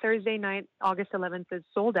 opening night, Thursday night, August 11th, is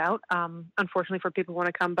sold out. Unfortunately for people who want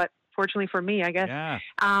to come, but fortunately for me, I guess. Yeah.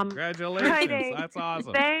 Congratulations. Friday. That's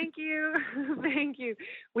awesome. Thank you. Thank you.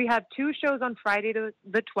 We have 2 shows on Friday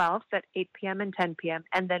the 12th at 8 p.m. and 10 p.m.,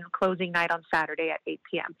 and then closing night on Saturday at 8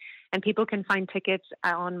 p.m. And people can find tickets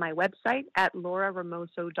on my website at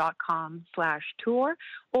lauraramoso.com/tour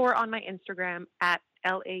or on my Instagram at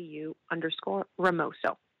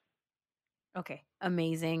LAU_Ramoso. Okay,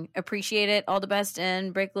 amazing. Appreciate it. All the best,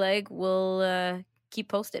 and Break Leg will keep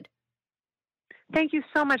posted. Thank you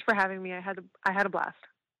so much for having me. I had a blast.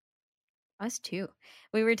 Us too.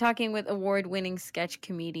 We were talking with award-winning sketch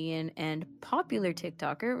comedian and popular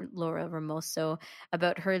TikToker Laura Ramoso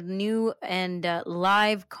about her new and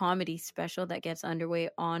live comedy special that gets underway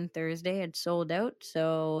on Thursday. It's sold out,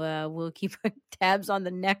 so we'll keep tabs on the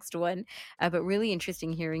next one. But really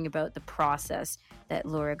interesting hearing about the process that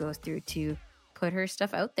Laura goes through to put her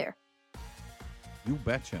stuff out there. You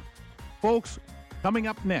betcha. Folks, coming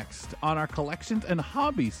up next on our Collections and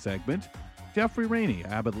Hobbies segment, Jeffrey Rainey,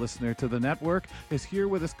 avid listener to the network, is here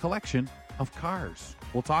with his collection of cars.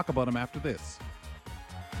 We'll talk about him after this.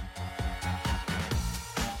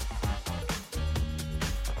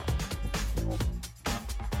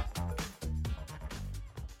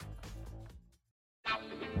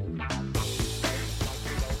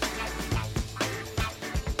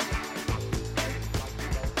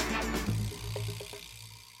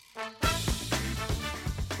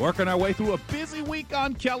 Working our way through a busy week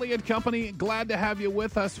on Kelly and Company. Glad to have you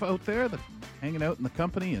with us out there, hanging out in the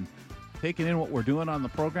company and taking in what we're doing on the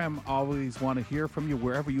program. Always want to hear from you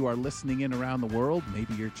wherever you are listening in around the world.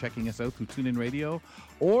 Maybe you're checking us out through TuneIn Radio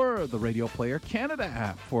or the Radio Player Canada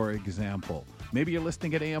app, for example. Maybe you're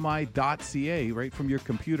listening at AMI.ca right from your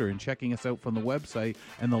computer and checking us out from the website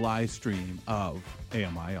and the live stream of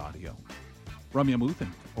AMI Audio. Ramya Muthan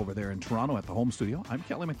over there in Toronto at the home studio. I'm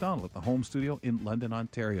Kelly McDonald at the home studio in London,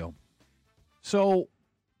 Ontario. So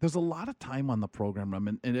there's a lot of time on the program,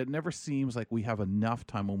 Ram, and it never seems like we have enough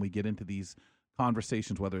time when we get into these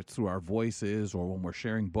conversations, whether it's through our voices or when we're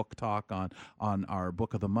sharing book talk on our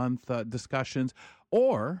Book of the Month discussions,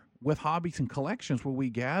 or with Hobbies and Collections, where we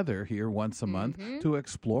gather here once a month to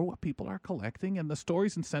explore what people are collecting and the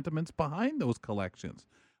stories and sentiments behind those collections.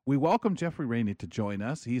 We welcome Jeffrey Rainey to join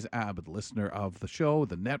us. He's an avid listener of the show,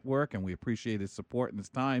 the network, and we appreciate his support and his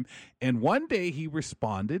time. And one day he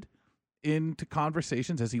responded into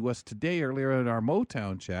conversations, as he was today earlier in our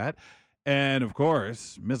Motown chat. And, of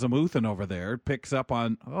course, Ms. Amuthan over there picks up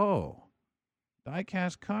on,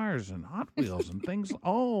 die-cast cars and Hot Wheels and things.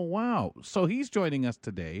 Oh, wow. So he's joining us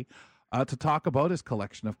today to talk about his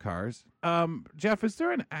collection of cars. Jeff, is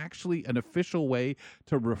there actually an official way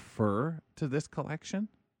to refer to this collection?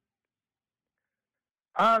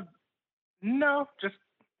 No, just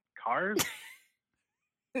cars.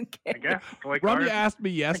 Okay. I guess. Robbie asked me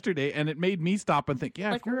yesterday, and it made me stop and think,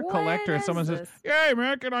 if you're a collector and someone says, hey,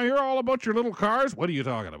 man, can I hear all about your little cars? What are you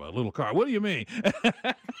talking about, little car? What do you mean?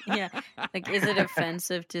 Yeah. Is it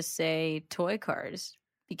offensive to say toy cars?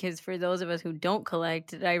 Because for those of us who don't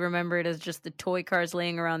collect, I remember it as just the toy cars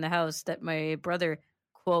laying around the house that my brother,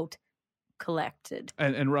 quote, collected.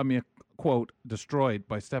 And Ramya, quote, destroyed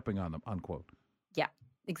by stepping on them, unquote. Yeah,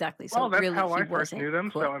 exactly. So that's really, how I first knew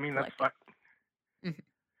them. So, I mean, that's fine.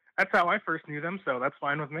 That's how I first knew them. So that's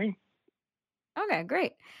fine with me. Okay,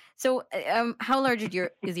 great. So how large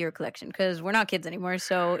is your collection? Because we're not kids anymore.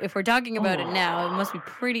 So if we're talking about it now, it must be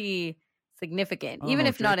pretty significant, even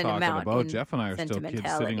if not in amount. In Jeff and I are still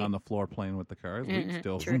kids sitting on the floor playing with the cars. We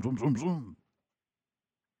still zoom, zoom, zoom, zoom.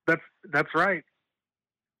 That's right.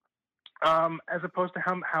 As opposed to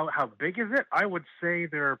how big is it? I would say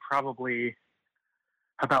there are probably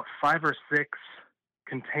about 5 or 6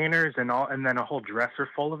 containers and then a whole dresser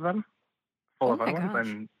full of them, full of other ones.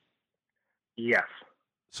 And yes.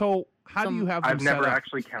 So how do you have them I've never set up?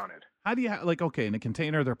 actually counted. How do you in a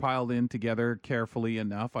container, they're piled in together carefully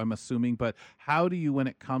enough, I'm assuming, but how do you, when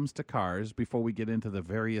it comes to cars, before we get into the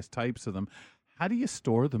various types of them, how do you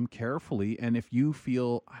store them carefully? And if you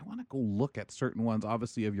feel, I want to go look at certain ones,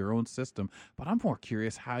 obviously of your own system, but I'm more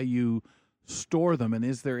curious how you store them. And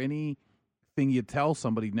is there anything you tell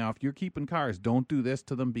somebody, now, if you're keeping cars, don't do this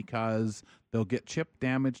to them because they'll get chipped,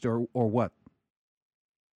 damaged, or what?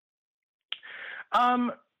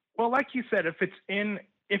 Well, like you said, if it's in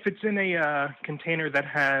a container that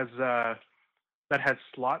has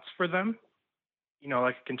slots for them,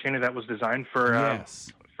 like a container that was designed for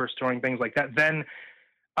storing things like that, then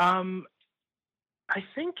I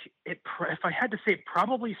think if I had to say, it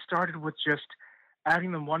probably started with just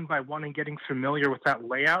adding them one by one and getting familiar with that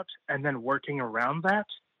layout and then working around that.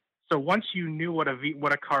 So once you knew what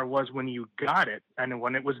a car was when you got it, and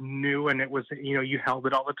when it was new, and it was, you held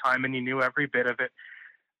it all the time, and you knew every bit of it,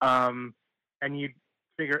 and you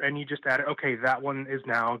just added, okay, that one is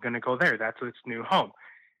now going to go there. That's its new home.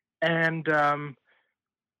 And I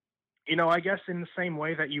guess in the same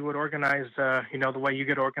way that you would organize, the way you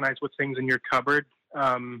get organized with things in your cupboard.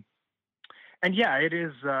 And yeah, it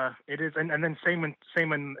is, and then same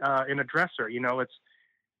in a dresser. It's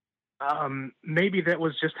maybe that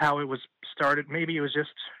was just how it was started. Maybe it was just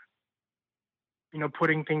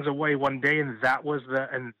putting things away one day, and that was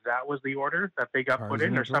the order that they got Cars put in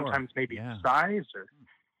in, a or drawer. sometimes maybe Yeah. size, or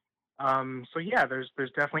so yeah, there's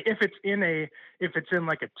definitely, if it's in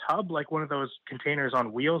like a tub, like one of those containers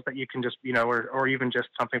on wheels that you can just or even just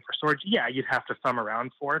something for storage. Yeah, you'd have to thumb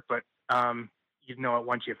around for it, but you'd know it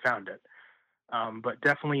once you found it. But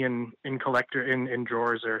definitely in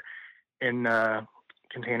drawers or in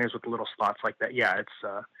containers with little slots like that. Yeah,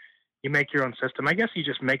 it's you make your own system. I guess you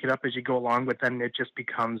just make it up as you go along, but then it just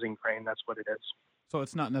becomes ingrained. That's what it is. So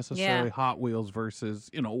it's not necessarily Hot Wheels versus,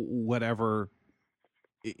 whatever.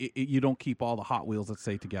 You don't keep all the Hot Wheels, let's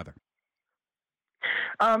say, together.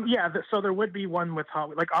 So there would be one with Hot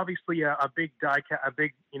Wheels, like obviously a big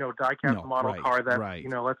diecast model car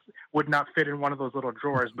that would not fit in one of those little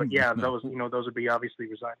drawers. But yeah, those would be obviously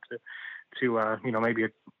designed to maybe a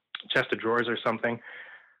chest of drawers or something.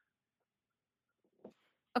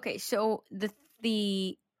 Okay, so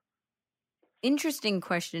the interesting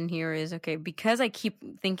question here is, okay, because I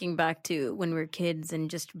keep thinking back to when we were kids and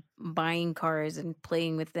just buying cars and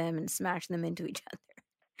playing with them and smashing them into each other.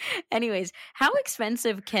 Anyways, how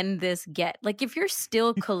expensive can this get? Like, if you're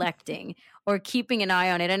still collecting or keeping an eye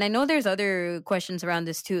on it, and I know there's other questions around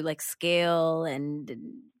this too, like scale and,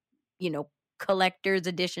 collector's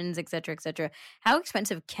editions, et cetera, how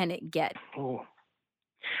expensive can it get? Oh.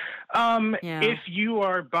 If you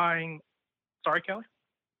are buying, sorry, Kelly?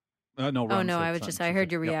 No. Oh no, I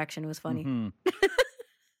heard your reaction. It was funny. Mm-hmm.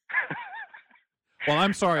 Well,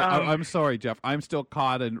 I'm sorry. I'm sorry, Jeff. I'm still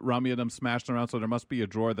caught and Rummy and I'm smashing around, so there must be a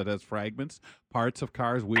drawer that has fragments, parts of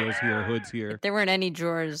cars, wheels here, hoods here. If there weren't any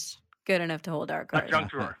drawers good enough to hold our cars. A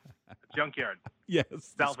junk drawer. A junkyard.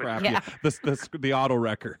 Yes. The scrap. Yeah. The auto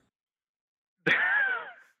wrecker.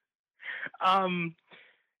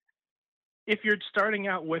 If you're starting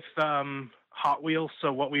out with Hot Wheels,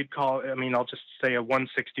 so what we'd call, I'll just say a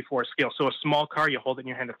 1/64 scale. So a small car, you hold it in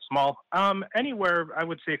your hand, it's small. Anywhere, I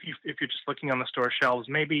would say, if you're just looking on the store shelves,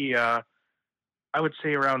 maybe I would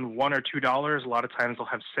say around $1 or $2. A lot of times they'll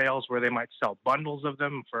have sales where they might sell bundles of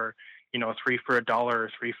them for 3 for $1 or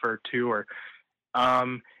 3 for $2. Or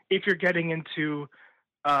if you're getting into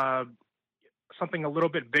something a little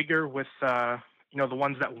bit bigger with the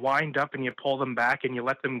ones that wind up and you pull them back and you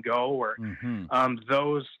let them go, or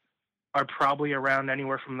those are probably around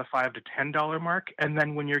anywhere from the $5 to $10 mark. And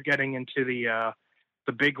then when you're getting into the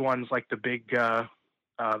big ones, like the big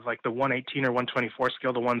like the 118 or 124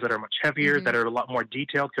 scale, the ones that are much heavier, that are a lot more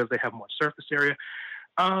detailed because they have more surface area,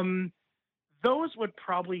 those would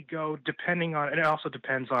probably go, depending on, and it also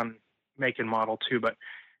depends on make and model too, but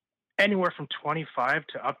anywhere from 25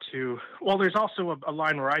 to up to, well, there's also a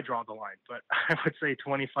line where I draw the line, but I would say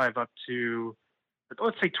 25 up to,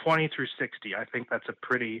 let's say 20 through 60. I think that's a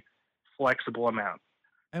pretty flexible amount.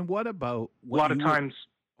 And what about a lot of times?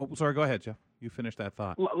 Oh, sorry. Go ahead, Jeff. You finish that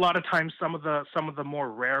thought. A lot of times, some of the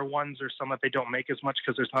more rare ones, or some that they don't make as much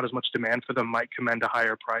because there's not as much demand for them, might command a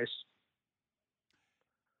higher price.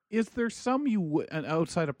 Is there some you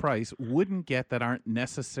outside of price wouldn't get that aren't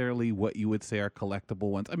necessarily what you would say are collectible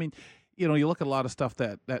ones? I mean, you look at a lot of stuff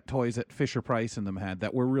that toys at Fisher Price and them had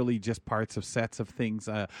that were really just parts of sets of things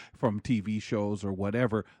from TV shows or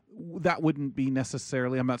whatever. That wouldn't be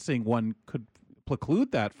necessarily, I'm not saying one could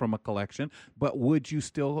preclude that from a collection, but would you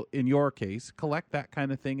still, in your case, collect that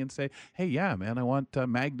kind of thing and say, hey, yeah, man, I want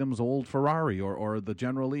Magnum's old Ferrari or the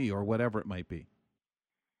General Lee or whatever it might be?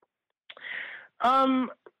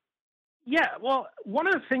 Yeah, well, one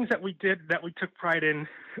of the things that we did that we took pride in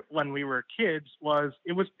when we were kids was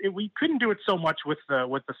we couldn't do it so much with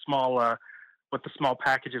the small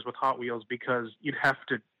packages with Hot Wheels because you'd have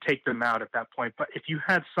to take them out at that point. But if you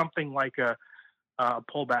had something like a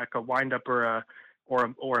pullback, a wind up, or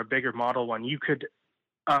a bigger model one, you could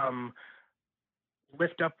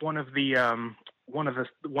lift up one of the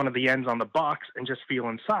ends on the box and just feel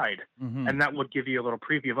inside, and that would give you a little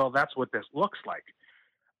preview of, oh, that's what this looks like.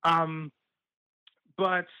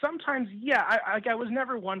 But sometimes, yeah, I was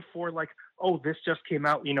never one for like, oh, this just came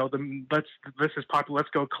out, this is popular, let's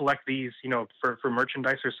go collect these, for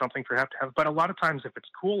merchandise or something for have to have. But a lot of times if it's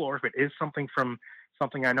cool or if it is something from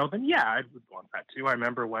something I know, then yeah, I would want that too. I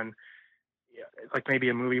remember when, like maybe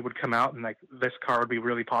a movie would come out and like this car would be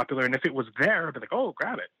really popular, and if it was there, I'd be like, oh,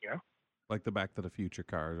 grab it, you know. Like the Back to the Future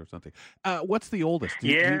cars or something. What's the oldest? Do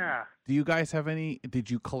you guys have any? Did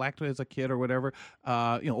you collect as a kid or whatever?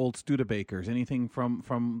 Old Studebakers, anything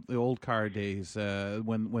from the old car days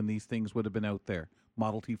when these things would have been out there?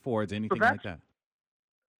 Model T Fords, anything like that?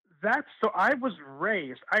 I was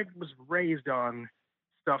raised on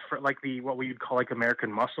stuff for like what we would call like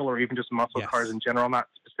American muscle, or even just muscle cars in general, not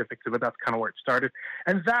specific to, but that's kind of where it started.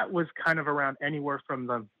 And that was kind of around anywhere from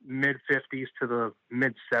the mid 50s to the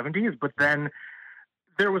mid 70s. But then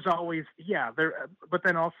there was always, but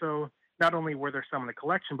then also not only were there some in the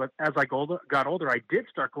collection, but as I got older, I did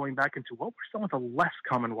start going back into what were some of the less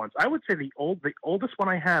common ones. I would say the oldest one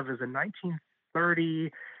I have is a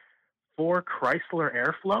 1934 Chrysler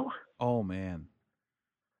Airflow. Oh man.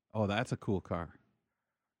 Oh, that's a cool car.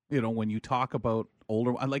 You know, when you talk about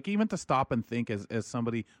older, like even to stop and think as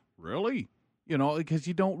somebody, really, you know, because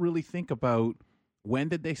you don't really think about when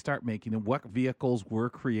did they start making them, what vehicles were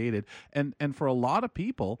created. And for a lot of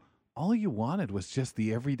people, all you wanted was just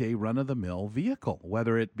the everyday run-of-the-mill vehicle,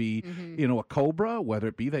 whether it be, you know, a Cobra, whether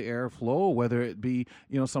it be the Airflow, whether it be,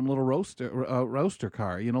 you know, some little roadster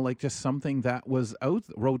car, you know, like just something that was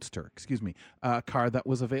roadster, car that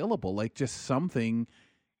was available, like just something,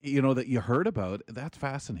 you know, that you heard about. That's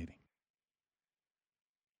fascinating.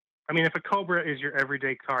 I mean, if a Cobra is your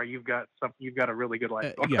everyday car, you've got a really good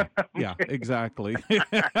life. Yeah, exactly.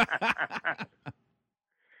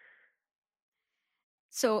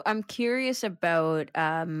 So I'm curious about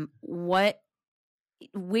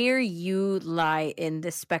where you lie in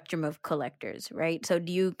the spectrum of collectors, right? So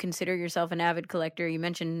do you consider yourself an avid collector? You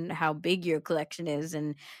mentioned how big your collection is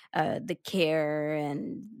and the care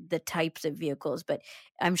and the types of vehicles, but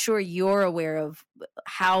I'm sure you're aware of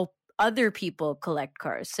how other people collect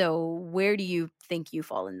cars. So where do you think you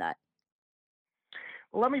fall in that?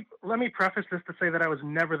 Well, let me preface this to say that I was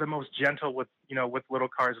never the most gentle with little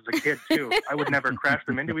cars as a kid too. I would never crash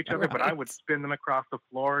them into each other, but I would spin them across the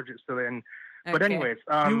floor just so then. But anyways,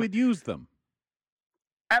 you would use them.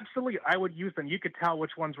 Absolutely, I would use them. You could tell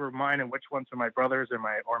which ones were mine and which ones are my brothers or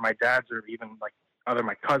my dad's, or even like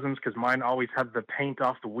my cousins, because mine always had the paint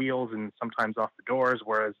off the wheels and sometimes off the doors,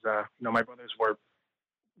 whereas my brothers were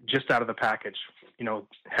just out of the package,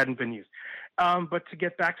 hadn't been used. But to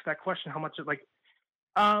get back to that question, how much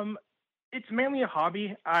it's mainly a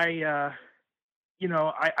hobby. I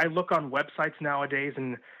look on websites nowadays,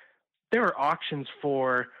 and there are auctions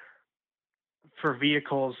for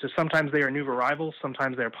vehicles. So sometimes they are new arrivals,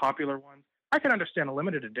 sometimes they're popular ones. I can understand a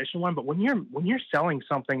limited edition one, but when you're selling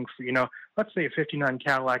something for, let's say a '59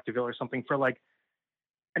 Cadillac DeVille or something for like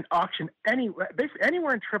an auction,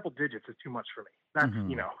 anywhere in triple digits is too much for me. That's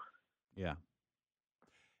Yeah.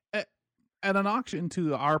 At an auction,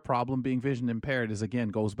 to our problem being vision impaired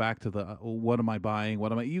goes back to the what am I buying?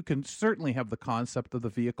 You can certainly have the concept of the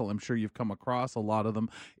vehicle. I'm sure you've come across a lot of them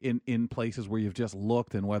in places where you've just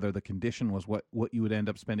looked, and whether the condition was what you would end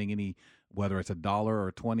up spending whether it's $1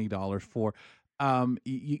 or $20 for.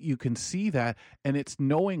 You can see that, and it's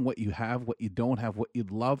knowing what you have, what you don't have, what you'd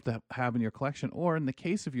love to have in your collection, or in the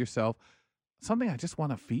case of yourself, something I just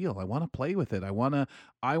want to feel. I want to play with it. I want to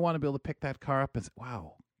be able to pick that car up and say,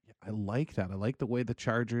 wow, I like that. I like the way the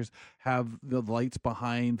Chargers have the lights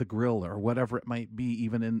behind the grille or whatever it might be,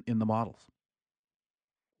 even in the models.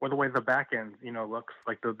 Or the way the back end, looks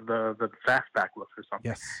like the fastback looks or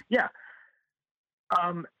something. Yes. Yeah.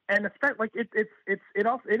 And it's like it is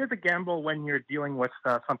a gamble when you're dealing with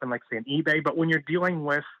something like, say, an eBay, but when you're dealing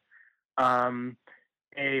with a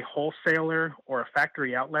wholesaler or a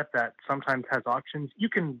factory outlet that sometimes has auctions, you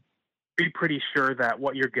can be pretty sure that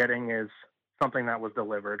what you're getting is something that was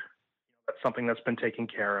delivered. That's something that's been taken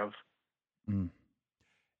care of.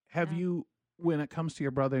 Have you, when it comes to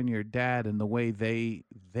your brother and your dad and the way they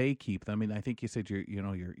keep them? I mean, I think you said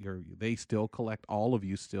they still collect. All of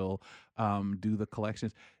you still do the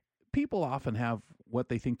collections. People often have what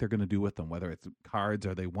they think they're going to do with them, whether it's cards,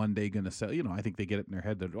 are they one day going to sell? I think they get it in their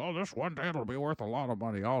head that, this one day it'll be worth a lot of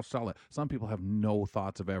money, I'll sell it. Some people have no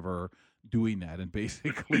thoughts of ever doing that and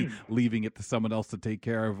basically leaving it to someone else to take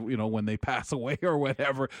care of, when they pass away or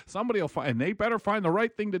whatever. Somebody will find, they better find the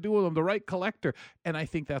right thing to do with them, the right collector. And I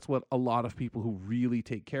think that's what a lot of people who really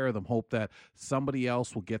take care of them hope, that somebody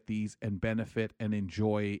else will get these and benefit and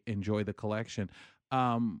enjoy the collection.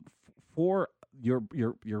 For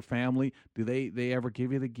your family, do they ever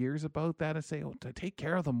give you the gears about that and say, to take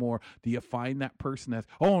care of them more? Do you find that person that's,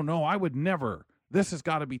 oh no, I would never, this has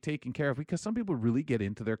got to be taken care of? Because some people really get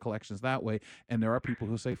into their collections that way, and there are people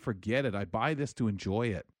who say, forget it, I buy this to enjoy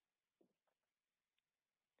it.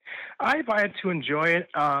 I buy it to enjoy it.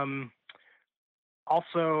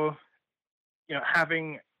 Also,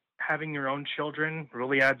 having your own children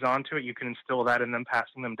really adds on to it. You can instill that in them,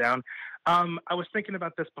 passing them down. I was thinking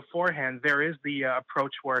about this beforehand. There is the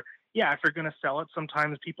approach where, if you're going to sell it,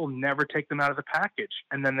 sometimes people never take them out of the package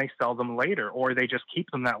and then they sell them later, or they just keep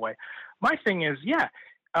them that way. My thing is,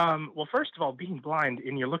 well, first of all, being blind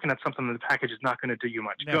and you're looking at something in the package is not going to do you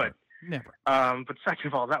much good. Never. But second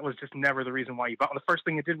of all, that was just never the reason why you bought it. The first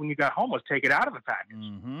thing you did when you got home was take it out of the package.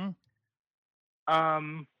 Mm-hmm.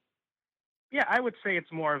 I would say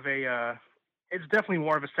it's more of it's definitely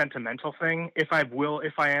more of a sentimental thing. If I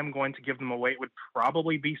am going to give them away, it would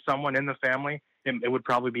probably be someone in the family. It would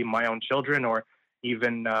probably be my own children, or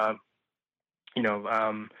even, a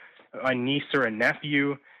niece or a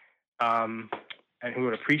nephew, and who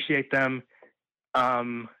would appreciate them.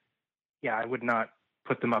 I would not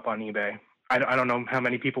put them up on eBay. I don't know how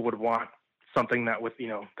many people would want something that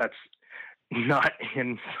that's not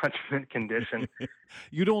in such mint condition.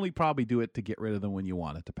 You'd only probably do it to get rid of them when you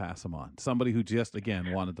wanted to pass them on. Somebody who just,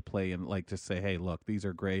 again, wanted to play and like to say, hey, look, these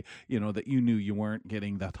are great, that you knew you weren't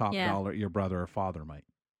getting the top dollar your brother or father might.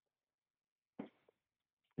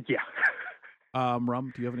 Yeah.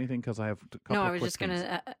 Rum, do you have anything? Because I have a couple No, of I was quick just going things.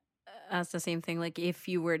 to ask the same thing. Like, if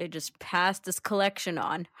you were to just pass this collection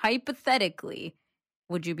on, hypothetically,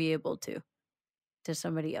 would you be able to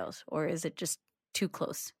somebody else? Or is it just too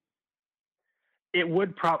close? It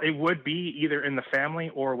would be either in the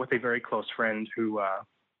family or with a very close friend who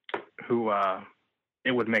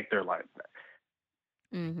it would make their life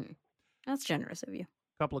better. Mm-hmm. That's generous of you.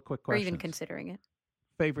 Couple of quick Or questions. even considering it.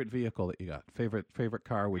 Favorite vehicle that you got? Favorite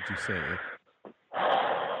car, would you say?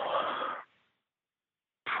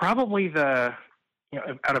 Probably out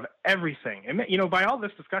of everything. By all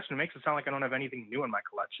this discussion, it makes it sound like I don't have anything new in my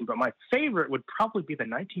collection, but my favorite would probably be the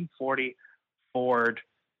 1940 Ford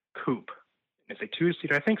Coupe. It's a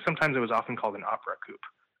two-seater. I think sometimes it was often called an opera coupe.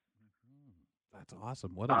 That's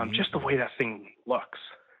awesome. What a just the way that thing looks.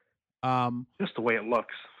 Just the way it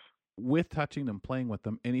looks. With touching them, playing with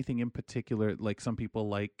them, anything in particular? Like some people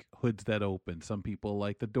like hoods that open. Some people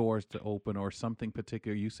like the doors to open, or something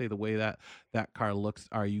particular. You say the way that car looks.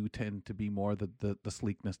 Are you tend to be more the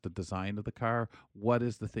sleekness, the design of the car? What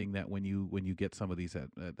is the thing that when you get some of these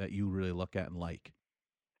that you really look at and like?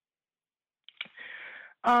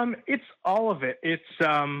 It's all of it. It's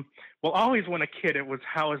always when a kid, it was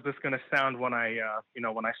how is this going to sound when I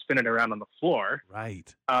spin it around on the floor.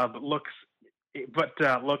 Right. But looks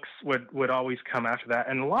would always come after that.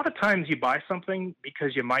 And a lot of times you buy something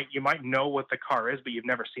because you might know what the car is, but you've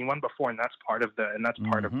never seen one before, and that's part of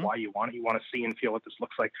why you want it. You want to see and feel what this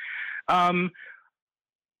looks like.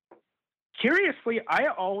 Curiously, I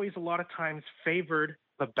always a lot of times favored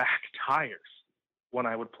the back tires when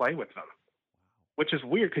I would play with them. Which is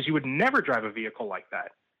weird because you would never drive a vehicle like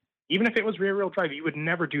that. Even if it was rear-wheel drive, you would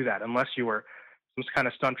never do that unless you were some kind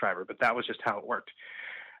of stunt driver, but that was just how it worked.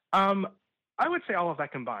 I would say all of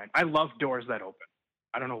that combined. I love doors that open.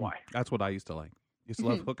 I don't know why. That's what I used to like. Used to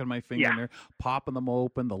love hooking my finger in there, popping them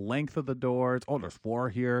open, the length of the doors. Oh, there's 4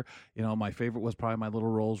 here. My favorite was probably my little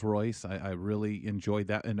Rolls Royce. I really enjoyed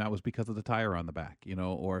that, and that was because of the tire on the back,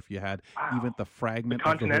 or if you had even the fragment. The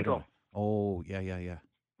Continental. Of the hood. Oh, yeah.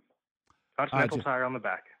 Continental tire on the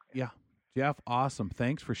back. Yeah. Jeff, awesome.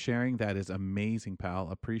 Thanks for sharing. That is amazing, pal.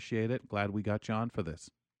 Appreciate it. Glad we got you on for this.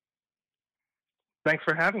 Thanks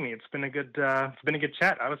for having me. It's been a good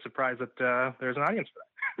chat. I was surprised that there's an audience for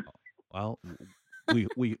that. Well,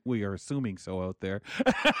 we are assuming so out there.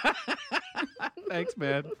 Thanks,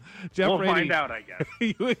 man. Jeff we'll Rainey, find out, I guess.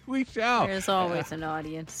 we shall. There's always an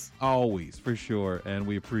audience. Always, for sure, and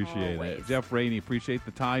we appreciate it. Jeff Rainey, appreciate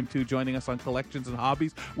the time, too, joining us on Collections and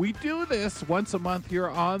Hobbies. We do this once a month here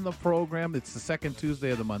on the program. It's the second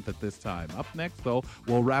Tuesday of the month at this time. Up next, though,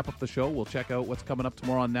 we'll wrap up the show. We'll check out what's coming up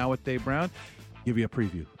tomorrow on Now with Dave Brown. Give you a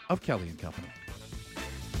preview of Kelly and Company.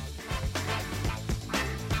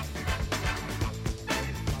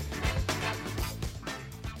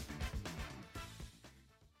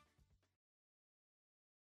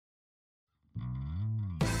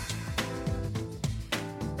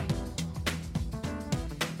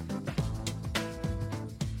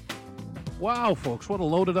 Wow, folks, what a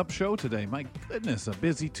loaded up show today. My goodness, a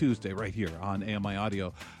busy Tuesday right here on AMI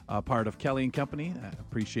Audio, part of Kelly and Company. I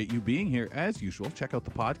appreciate you being here as usual. Check out the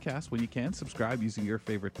podcast when you can. Subscribe using your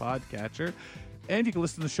favorite podcatcher. And you can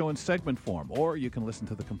listen to the show in segment form, or you can listen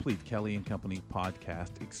to the complete Kelly and Company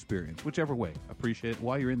podcast experience, whichever way. Appreciate it.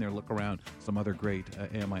 While you're in there, look around. Some other great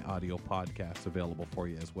AMI Audio podcasts available for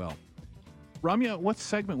you as well. Ramya, what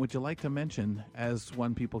segment would you like to mention as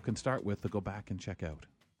one people can start with to go back and check out?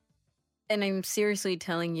 And I'm seriously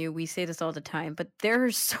telling you, we say this all the time, but there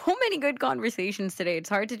are so many good conversations today. It's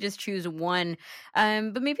hard to just choose one.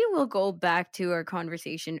 But maybe we'll go back to our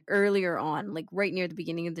conversation earlier on, like right near the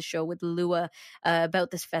beginning of the show with Lua,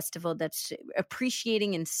 about this festival that's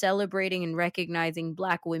appreciating and celebrating and recognizing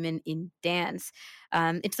Black women in dance.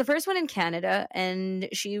 It's the first one in Canada, and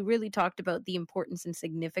she really talked about the importance and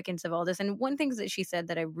significance of all this. And one thing that she said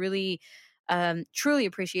that I really truly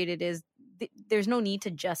appreciated is there's no need to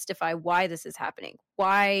justify why this is happening,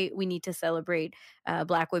 why we need to celebrate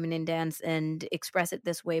Black women in dance and express it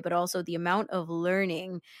this way, but also the amount of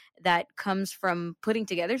learning that comes from putting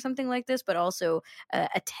together something like this, but also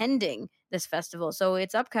attending this festival. So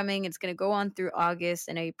it's upcoming. It's going to go on through August,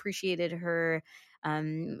 and I appreciated her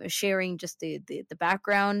sharing just the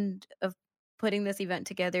background of putting this event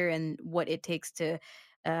together and what it takes to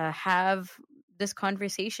have this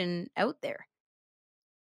conversation out there.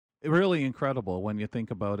 Really incredible when you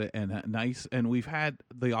think about it, and nice. And we've had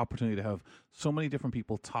the opportunity to have so many different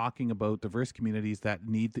people talking about diverse communities that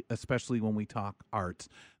need, especially when we talk arts,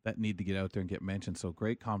 that need to get out there and get mentioned. So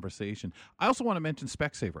great conversation. I also want to mention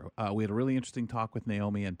Specsavers. We had a really interesting talk with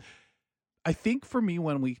Naomi, and I think for me,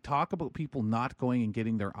 when we talk about people not going and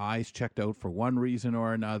getting their eyes checked out for one reason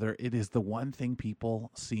or another, it is the one thing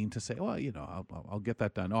people seem to say, well, I'll get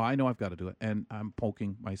that done. Oh, I know I've got to do it. And I'm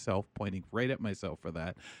pointing right at myself for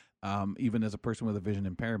that. Even as a person with a vision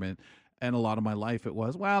impairment, and a lot of my life it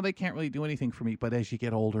was, well, they can't really do anything for me. But as you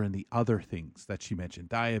get older, and the other things that she mentioned,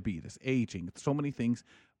 diabetes, aging, so many things,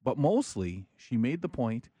 but mostly she made the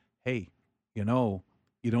point, hey, you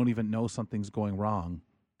don't even know something's going wrong,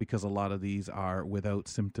 because a lot of these are without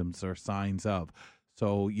symptoms or signs of.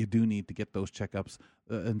 So you do need to get those checkups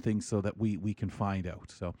and things so that we can find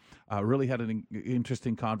out. So really had an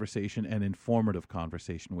interesting conversation and informative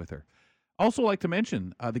conversation with her. Also like to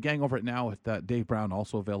mention the gang over at Now at Dave Brown,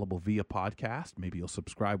 also available via podcast. Maybe you'll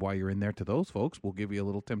subscribe while you're in there to those folks. We'll give you a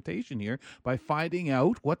little temptation here by finding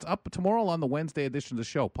out what's up tomorrow on the Wednesday edition of the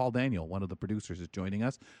show. Paul Daniel, one of the producers, is joining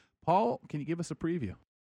us. Paul, can you give us a preview?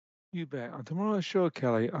 You bet. On tomorrow's show,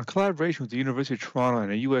 Kelly, a collaboration with the University of Toronto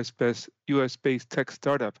and a US-based tech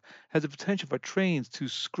startup has the potential for trains to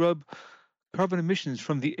scrub carbon emissions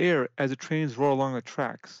from the air as the trains roll along the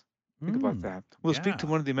tracks. Think about that. We'll speak to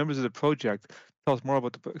one of the members of the project, tell us more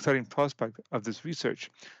about the exciting prospect of this research.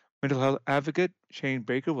 Mental health advocate Shane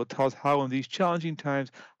Baker will tell us how in these challenging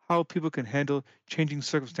times, how people can handle changing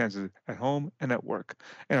circumstances at home and at work.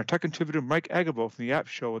 And our tech contributor, Mike Agabo from the App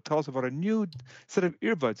Show, will tell us about a new set of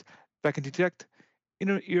earbuds that can detect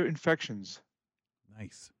inner ear infections.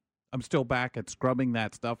 Nice. I'm still back at scrubbing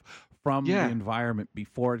that stuff from the environment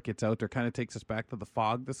before it gets out there. Kind of takes us back to the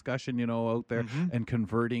fog discussion, out there,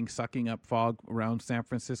 and sucking up fog around San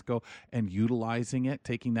Francisco and utilizing it,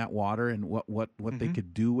 taking that water and what they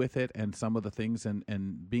could do with it, and some of the things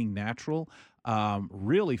and being natural.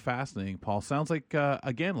 Really fascinating, Paul. Sounds like,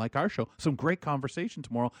 again, like our show, some great conversation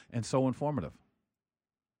tomorrow, and so informative.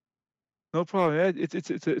 No problem.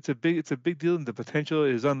 It's a big deal, and the potential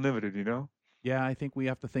is unlimited, Yeah, I think we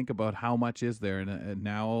have to think about how much is there, and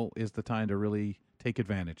now is the time to really take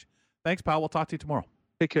advantage. Thanks, pal. We'll talk to you tomorrow.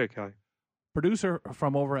 Take care, Kelly. Producer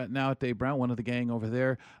from over at Now at Dave Brown, one of the gang over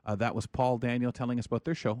there, that was Paul Daniel telling us about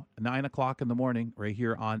their show, 9 o'clock in the morning, right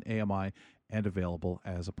here on AMI, and available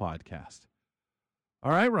as a podcast.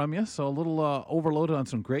 All right, Ramya, so a little overloaded on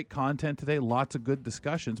some great content today. Lots of good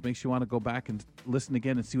discussions. Makes you want to go back and listen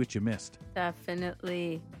again and see what you missed.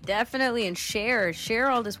 Definitely. And share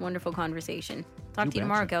all this wonderful conversation. Talk to you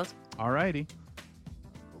tomorrow, Kels. All righty.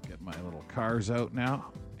 Go get my little cars out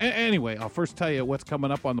now. Anyway, I'll first tell you what's coming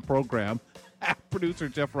up on the program. Producer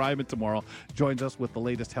Jeff Ryman tomorrow joins us with the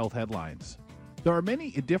latest health headlines. There are many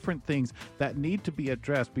different things that need to be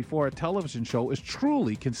addressed before a television show is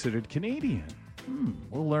truly considered Canadian.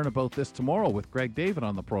 We'll learn about this tomorrow with Greg David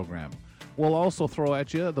on the program. We'll also throw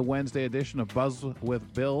at you the Wednesday edition of Buzz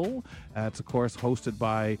with Bill. It's, of course, hosted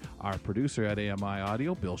by our producer at AMI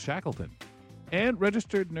Audio, Bill Shackleton. And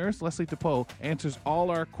registered nurse Leslie DePoe answers all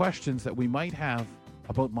our questions that we might have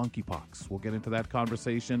about monkeypox. We'll get into that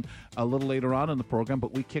conversation a little later on in the program,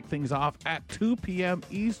 but we kick things off at 2 p.m.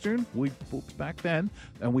 Eastern. We booked back then,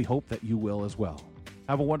 and we hope that you will as well.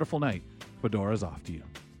 Have a wonderful night. Fedora's off to you.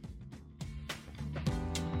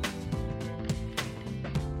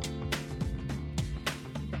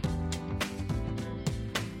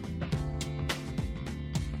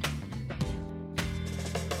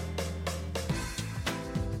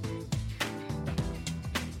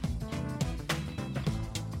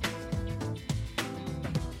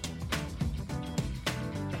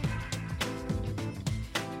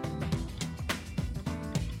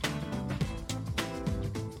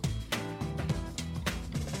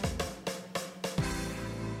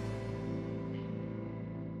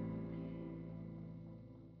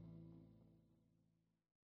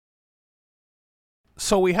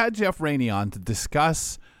 So we had Jeff Rainey on to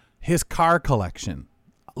discuss his car collection.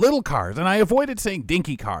 Little cars, and I avoided saying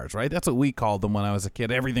dinky cars, right? That's what we called them when I was a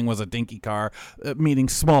kid. Everything was a dinky car, meaning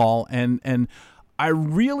small. And I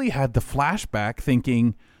really had the flashback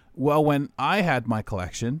thinking, well, when I had my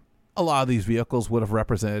collection, a lot of these vehicles would have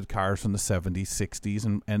represented cars from the 70s, 60s,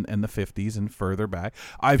 and the 50s and further back.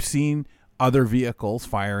 I've seen other vehicles,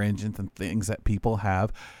 fire engines and things that people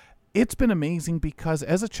have. It's been amazing because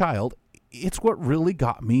as a child, it's what really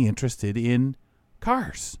got me interested in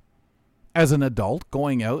cars. As an adult,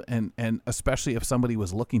 going out, and especially if somebody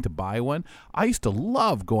was looking to buy one, I used to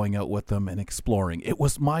love going out with them and exploring. It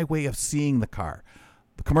was my way of seeing the car.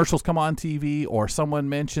 The commercials come on TV or someone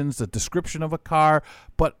mentions the description of a car,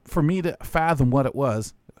 but for me to fathom what it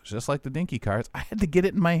was just like the dinky cars, I had to get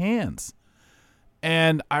it in my hands.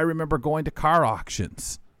 And I remember going to car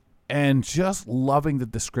auctions and just loving the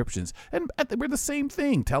descriptions. And they were the same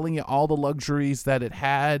thing, telling you all the luxuries that it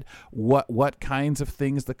had, what kinds of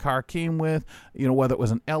things the car came with, whether it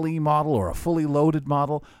was an LE model or a fully loaded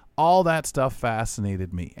model. All that stuff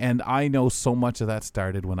fascinated me. And I know so much of that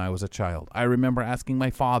started when I was a child. I remember asking my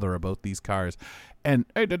father about these cars. And,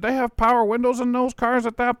 hey, did they have power windows in those cars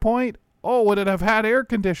at that point? Oh, would it have had air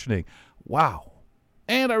conditioning? Wow.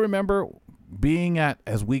 And I remember being at,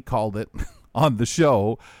 as we called it, on the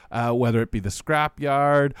show, whether it be the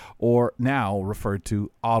scrapyard or now referred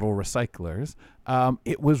to auto recyclers,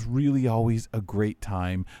 it was really always a great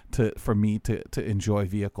time for me to enjoy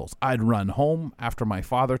vehicles. I'd run home after my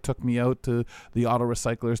father took me out to the auto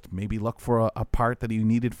recyclers to maybe look for a part that he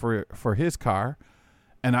needed for his car,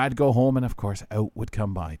 and I'd go home, and of course out would come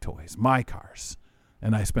my toys, my cars,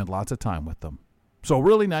 and I spent lots of time with them. So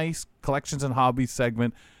really nice collections and hobbies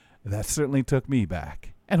segment that certainly took me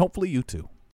back, and hopefully you too.